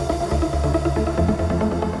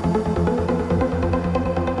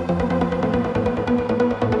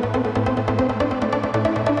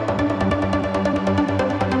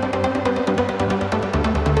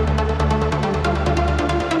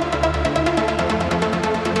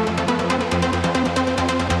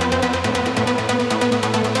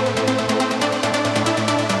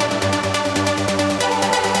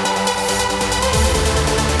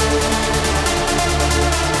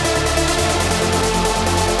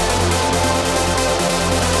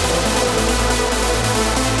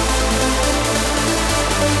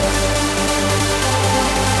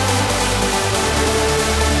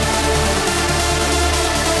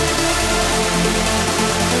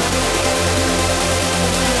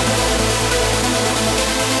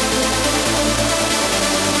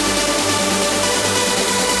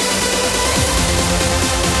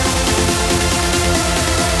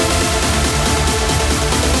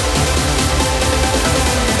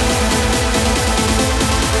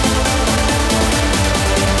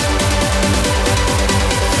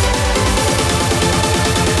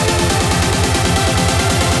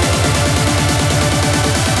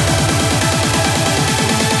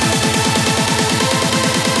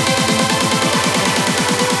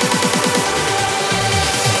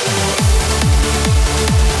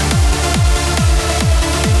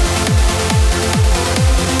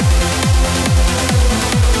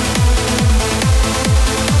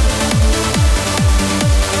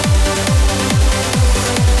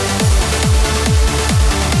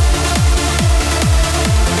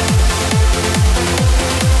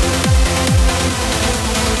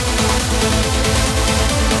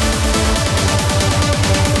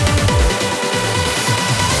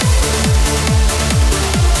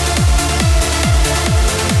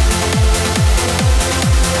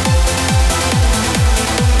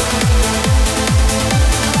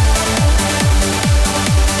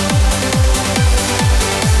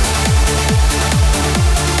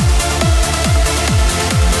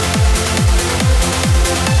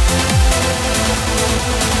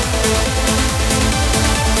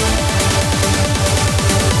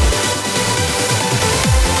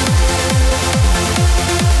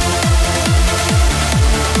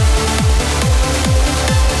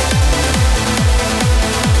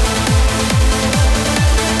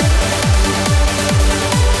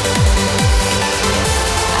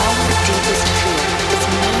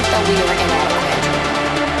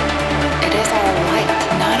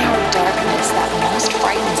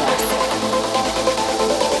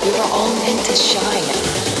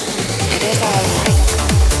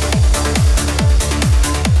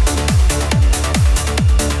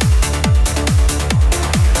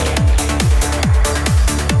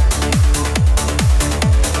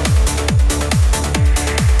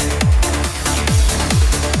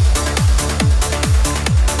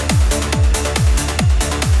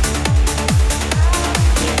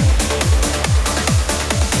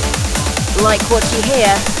 Like what you hear?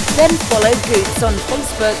 Then follow Goots on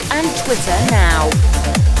Facebook and Twitter now.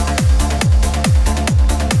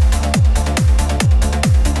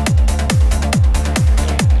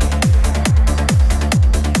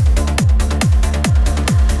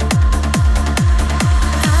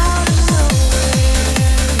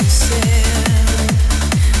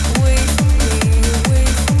 We're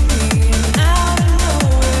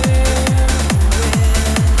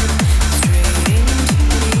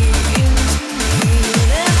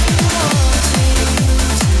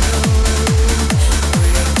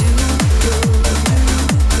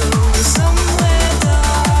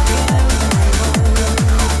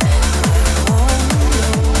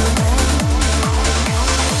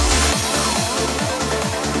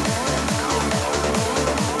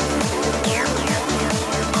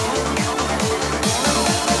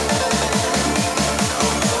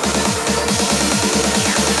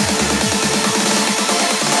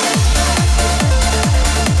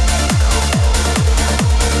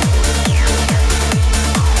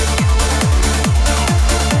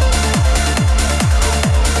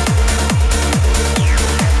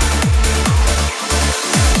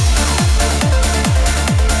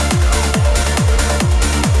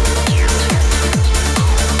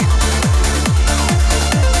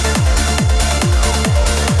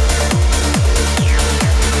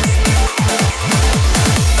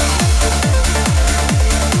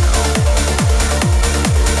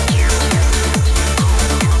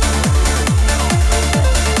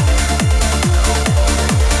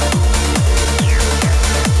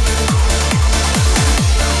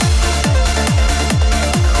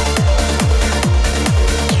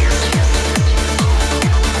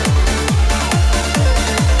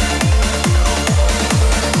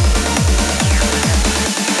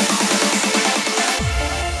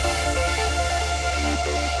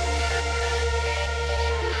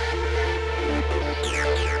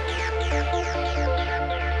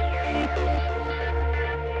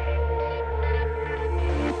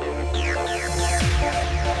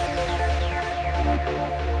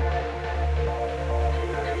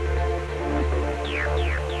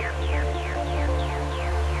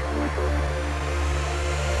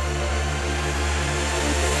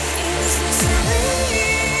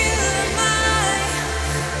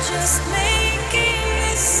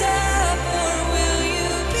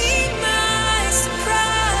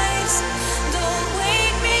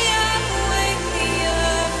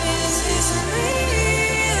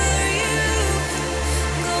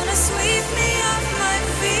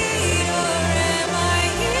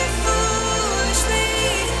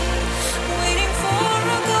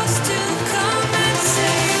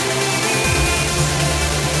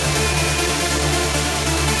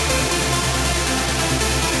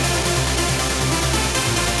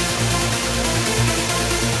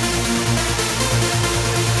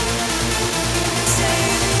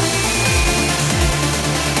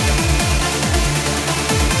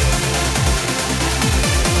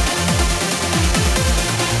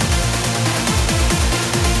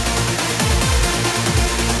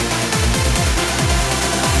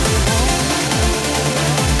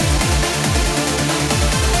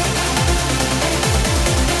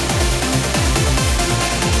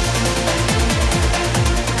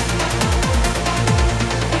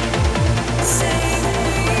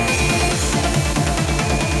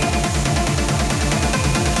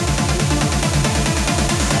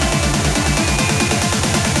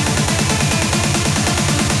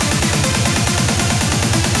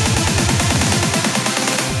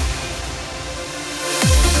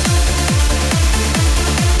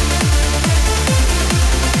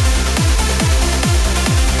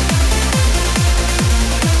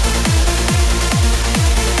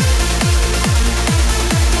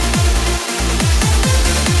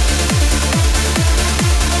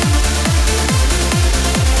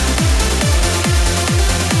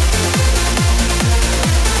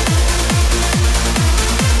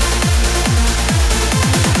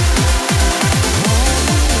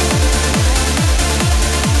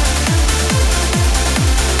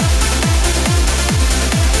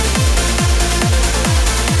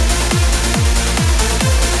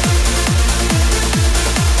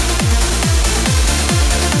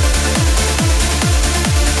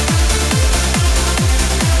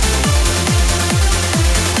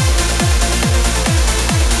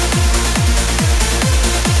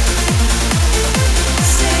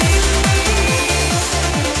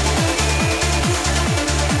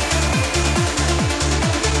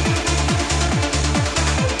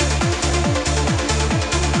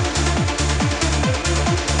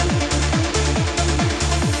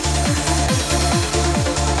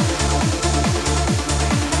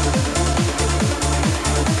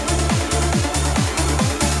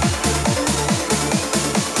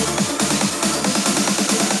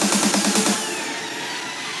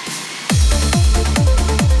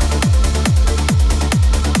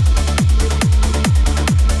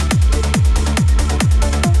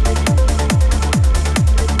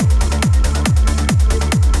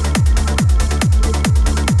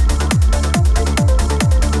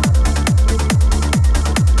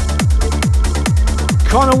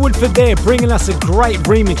Connor Woodford there, bringing us a great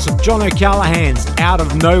remix of John O'Callaghan's Out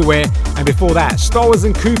of Nowhere, and before that, Stowers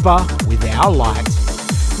and Cooper with Our Light.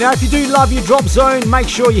 Now, if you do love your Drop Zone, make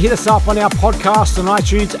sure you hit us up on our podcast on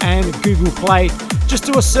iTunes and Google Play. Just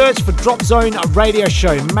do a search for Drop Zone Radio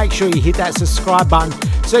Show. Make sure you hit that subscribe button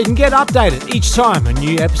so you can get updated each time a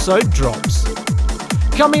new episode drops.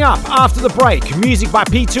 Coming up after the break, music by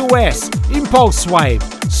P2S, Impulse Wave,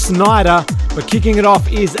 Snyder, but kicking it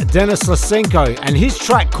off is Denis Lysenko, and his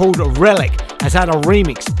track called Relic has had a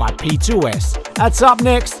remix by P2S. That's up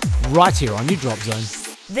next, right here on your Drop Zone.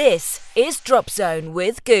 This is Drop Zone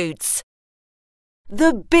with Goots.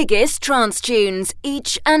 The biggest trance tunes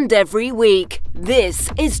each and every week. This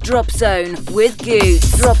is Drop Zone with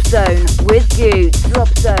Goots. Drop Zone with Goots. Drop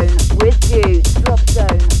Zone with Goots. Drop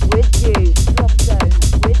Zone with Goots. Drop Zone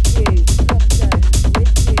with Goots. Drop Zone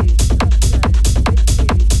with Goots.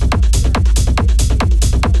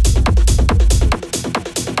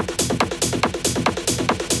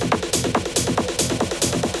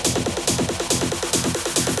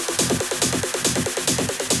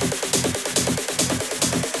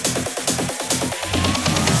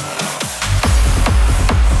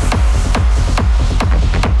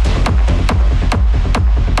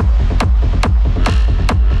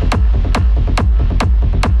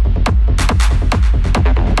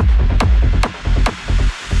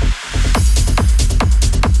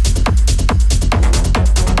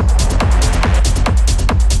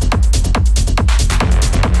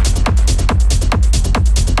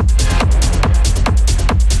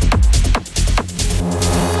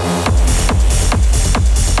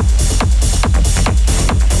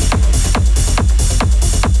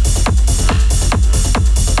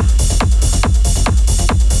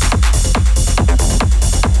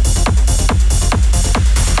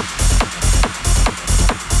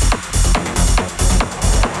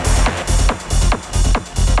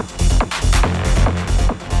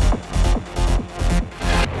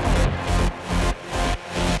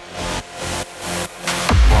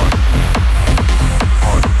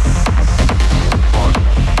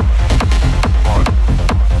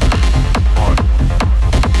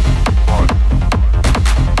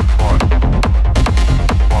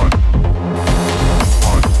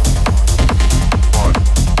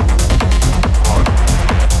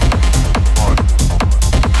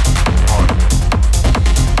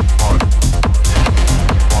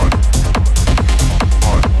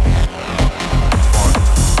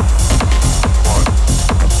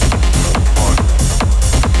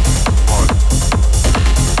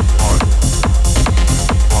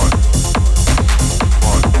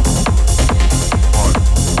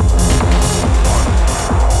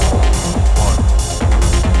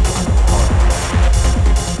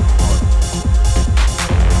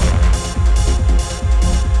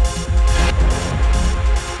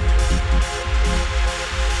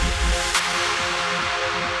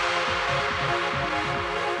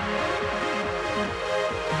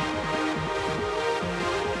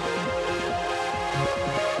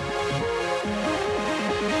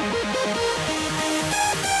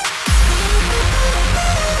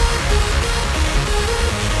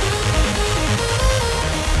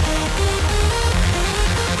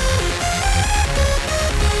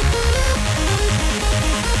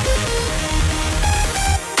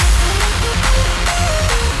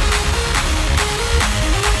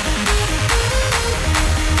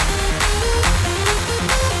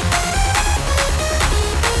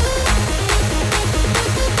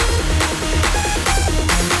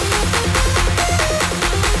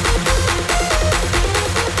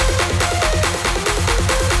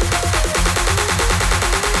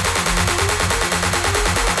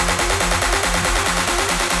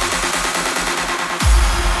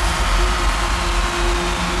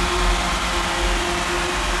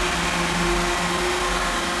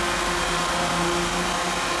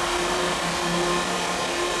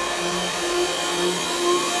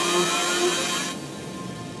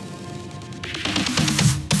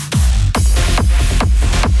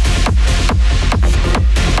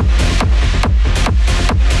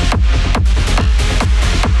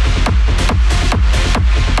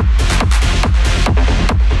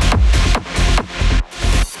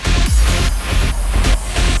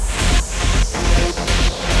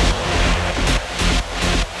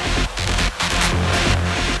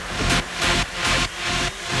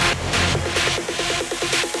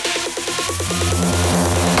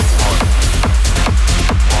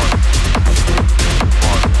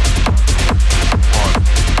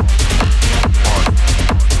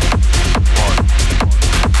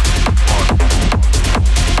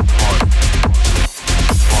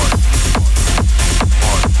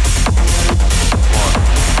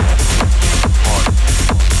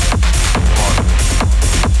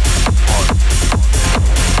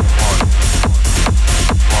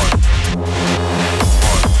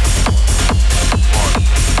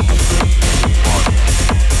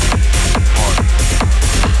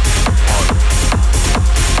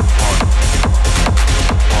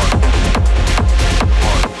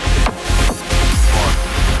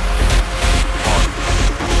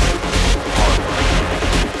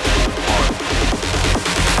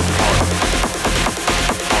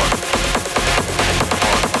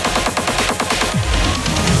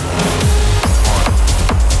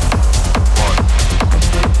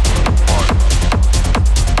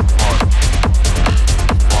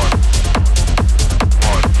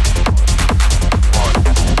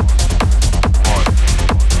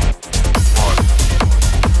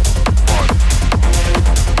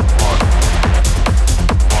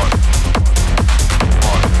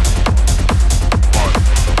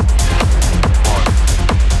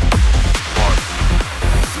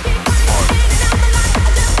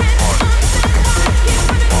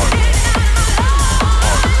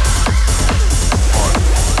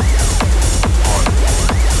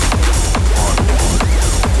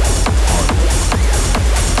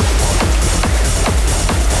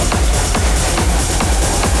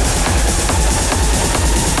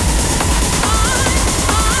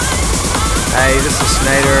 Hey, this is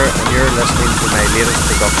Snyder, and you're listening to my latest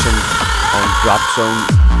production on Drop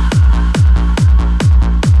Zone.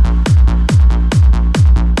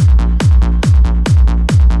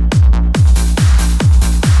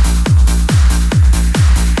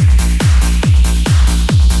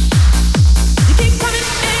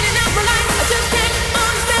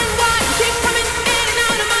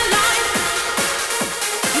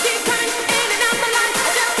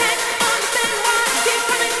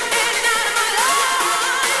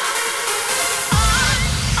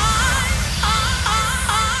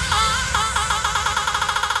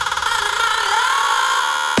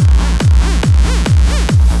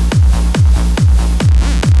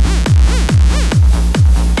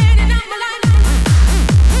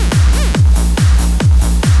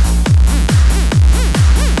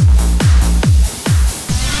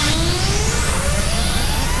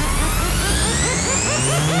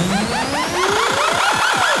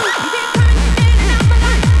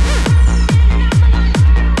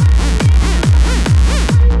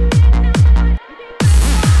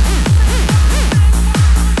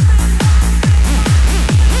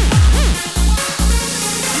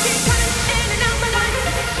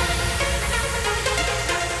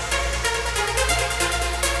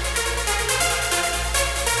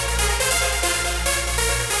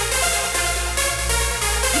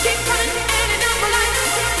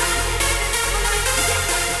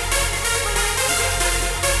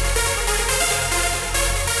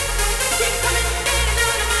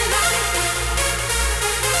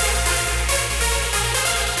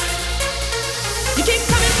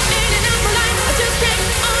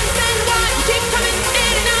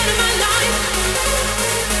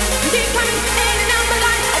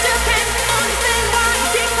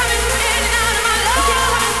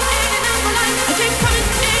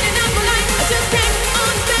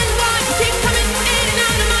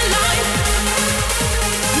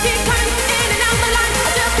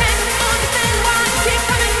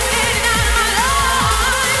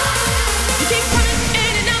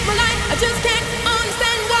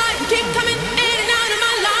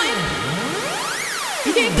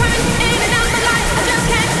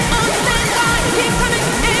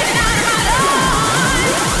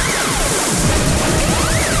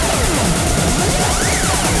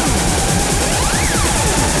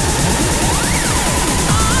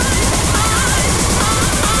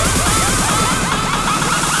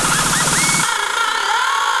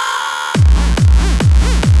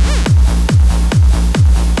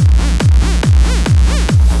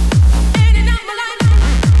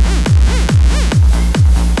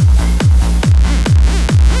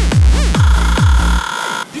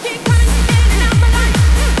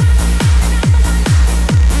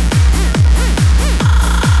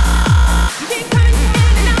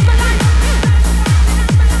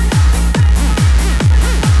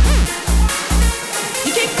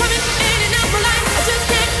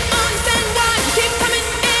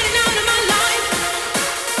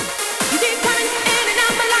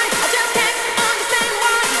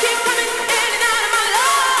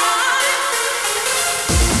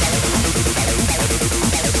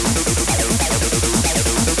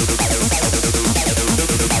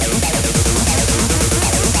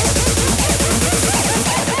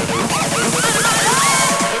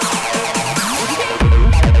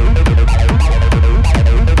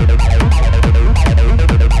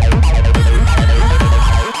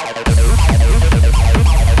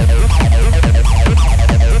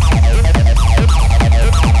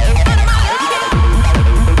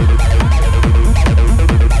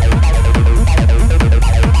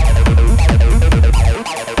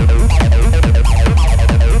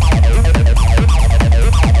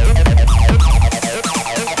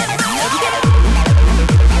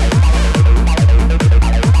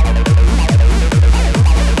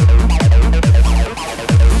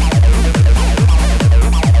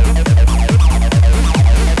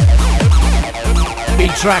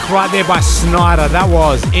 Track right there by Snyder. That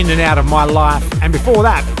was In and Out of My Life. And before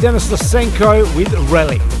that, Dennis Lysenko with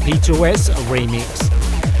Relic, P2S remix.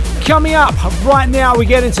 Coming up right now, we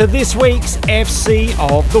get into this week's FC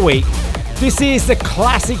of the Week. This is the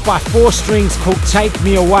classic by Four Strings called Take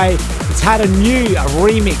Me Away. It's had a new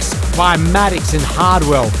remix by Maddox and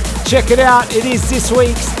Hardwell. Check it out. It is this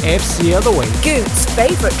week's FC of the Week. Goot's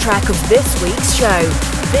favourite track of this week's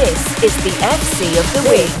show. This is the FC of the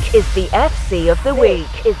week. Is the FC of the week.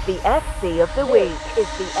 Is the FC of the week. Is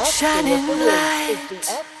the FC of the week. Is the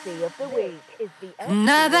FC of the week. Is the FC.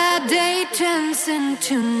 Another day turns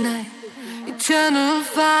into night. Eternal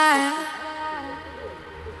fire.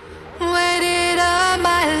 Waited all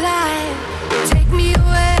my life. Take me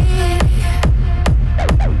away.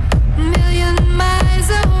 Million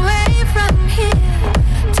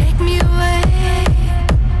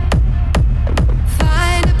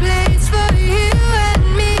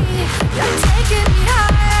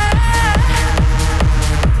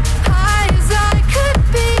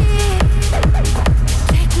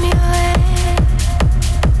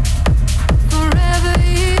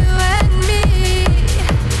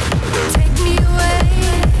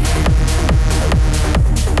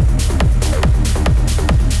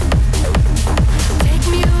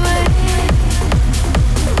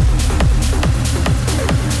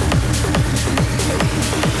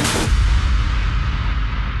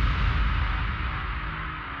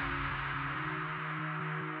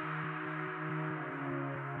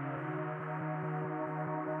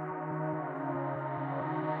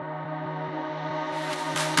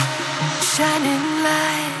shining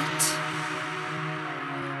light.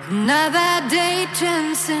 Another day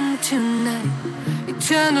turns into night.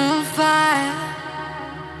 Eternal fire.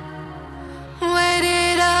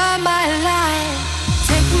 Waited all my life.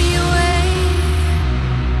 Take me away.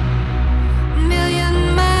 A million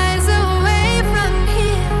miles away from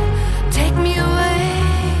here. Take me away.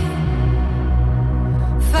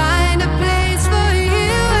 Find a place for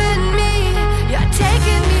you and me. You're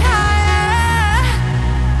taking me higher.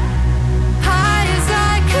 High as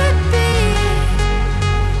I could be.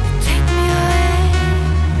 Take me away.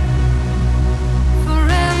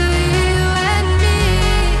 Forever you and me.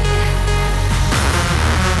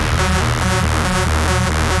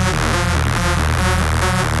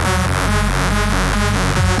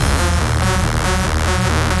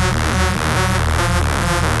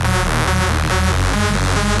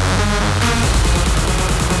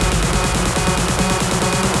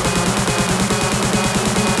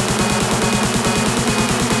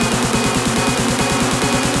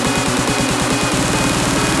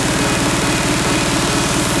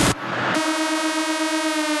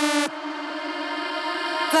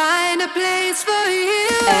 Find a place for you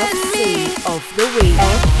and FC me. of the week.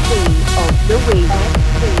 FC of the week.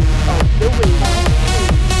 FC of the week.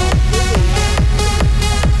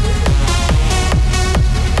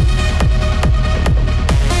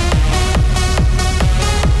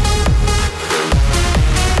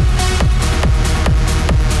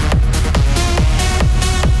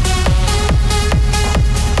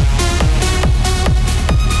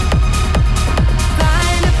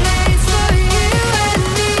 Find a place for you and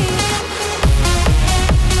me.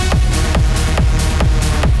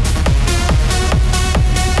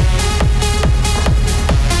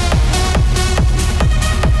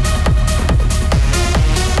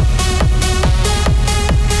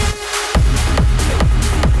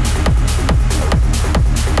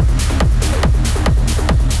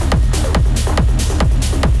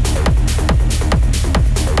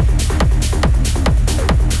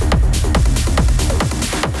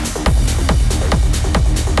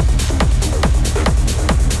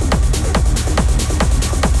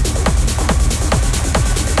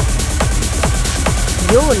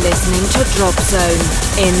 You're listening to Drop Zone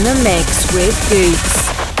in the mix with Goots.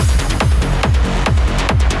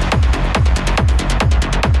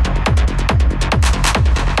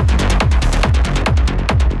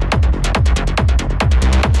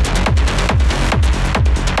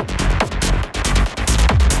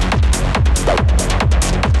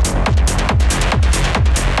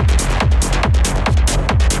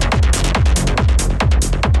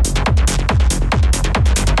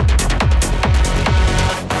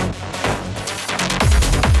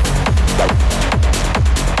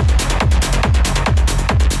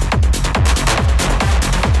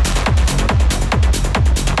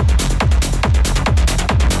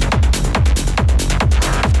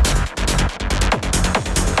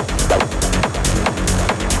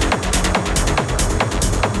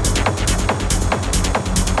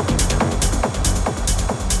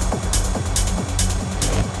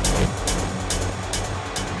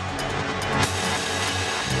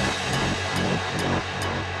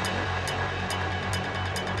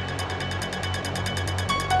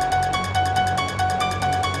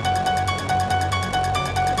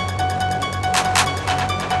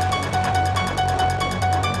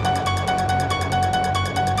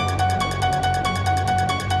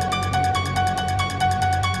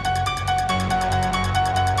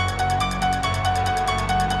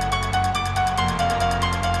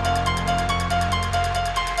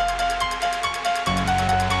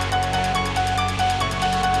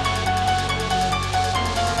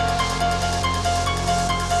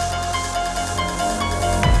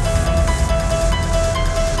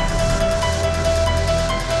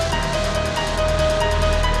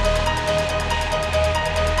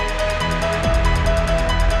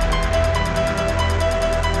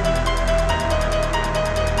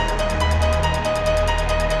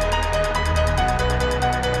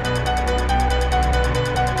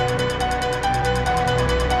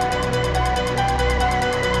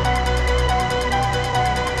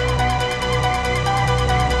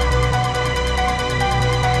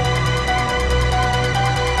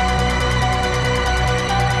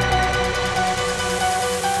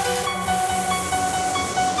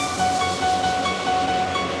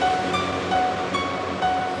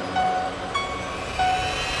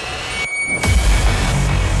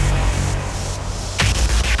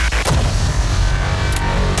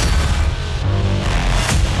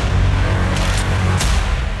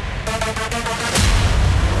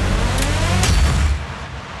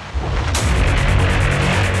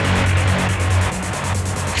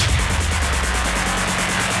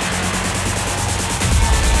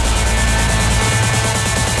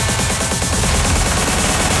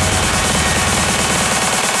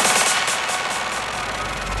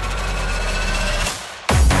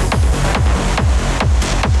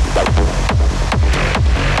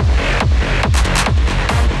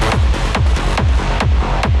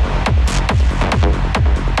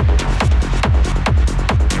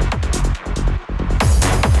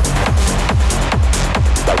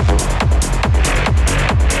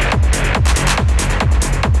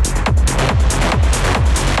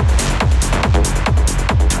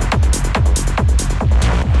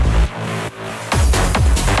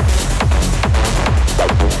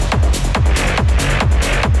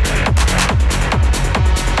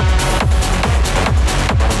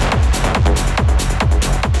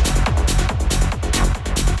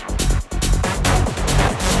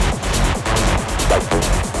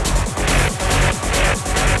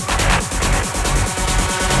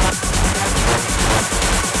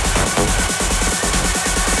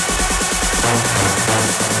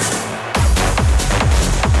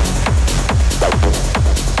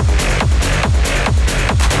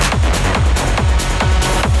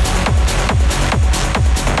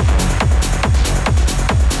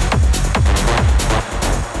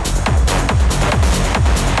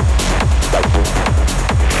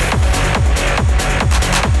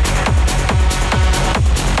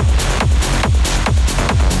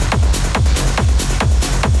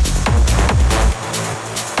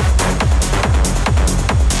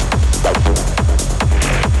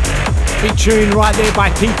 upbeat tune right there by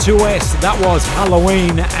P2S. That was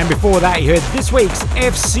Halloween. And before that, you heard this week's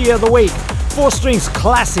FC of the Week, 4 Strings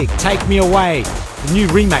classic, Take Me Away, the new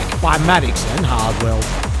remake by Maddix and Hardwell.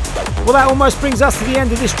 Well, that almost brings us to the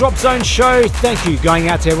end of this Drop Zone show. Thank you going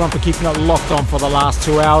out to everyone for keeping it locked on for the last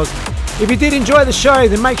 2 hours. If you did enjoy the show,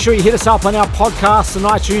 then make sure you hit us up on our podcasts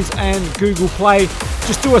on iTunes and Google Play.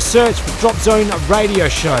 Just do a search for Drop Zone Radio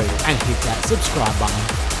Show and hit that subscribe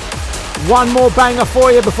button. One more banger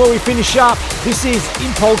for you before we finish up. This is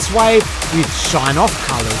Impulse Wave with Shine Off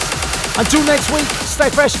Colors. Until next week,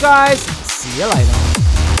 stay fresh, guys. See you later.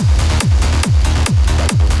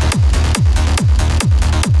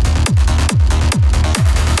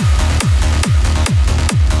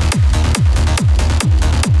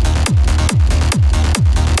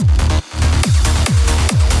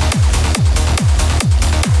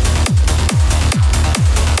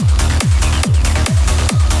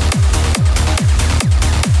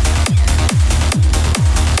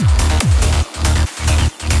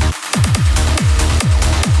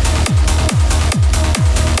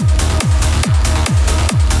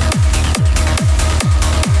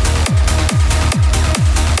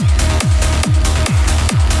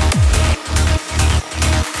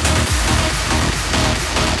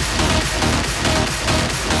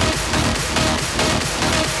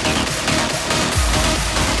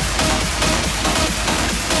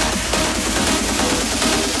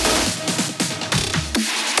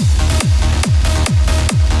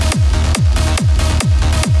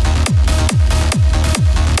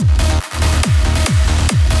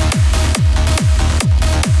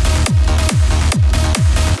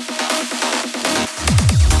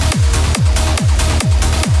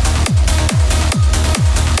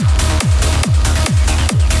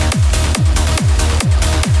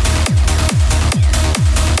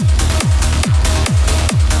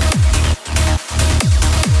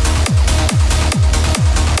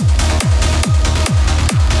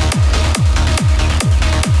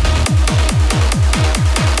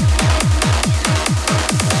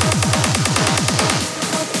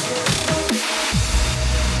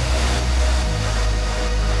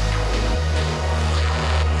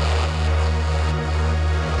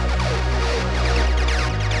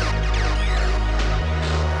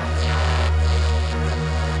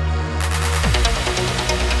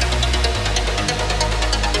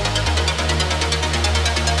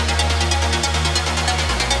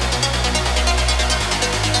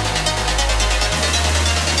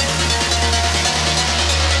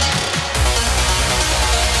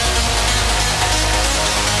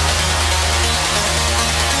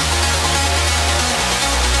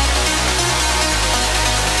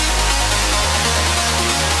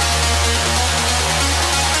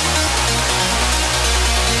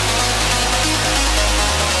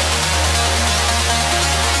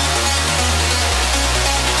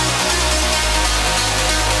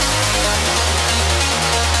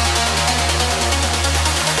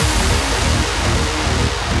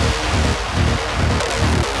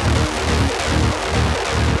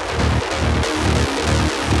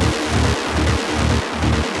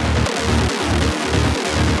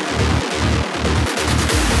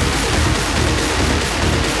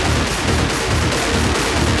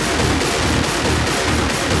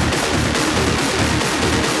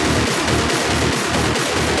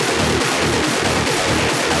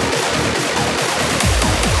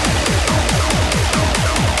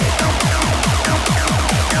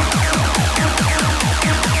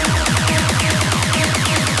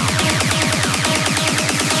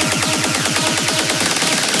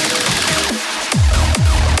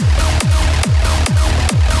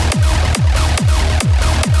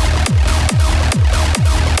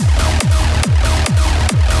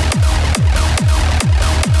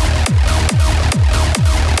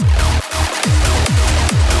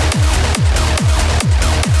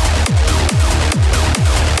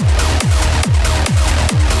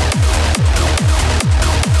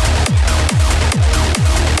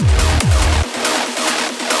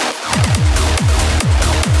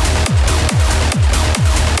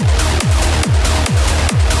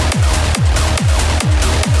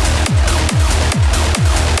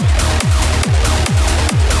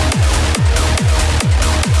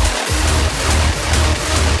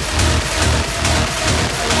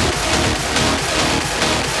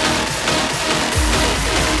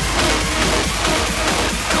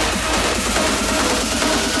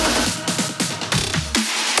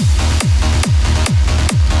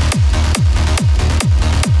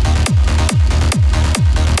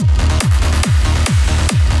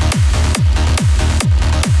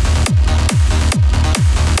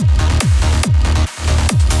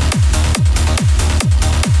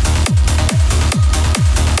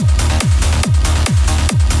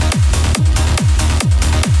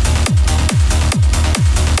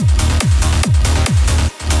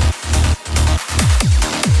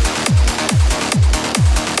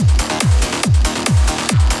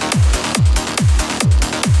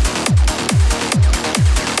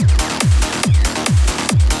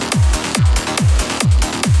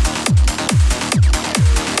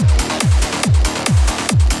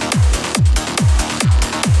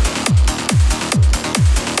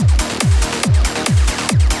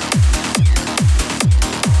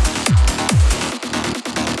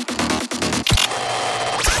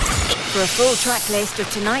 For a full track list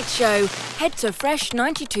of tonight's show, head to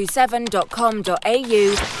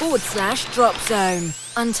fresh927.com.au/Drop Zone.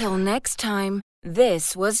 Until next time,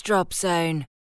 this was Drop Zone.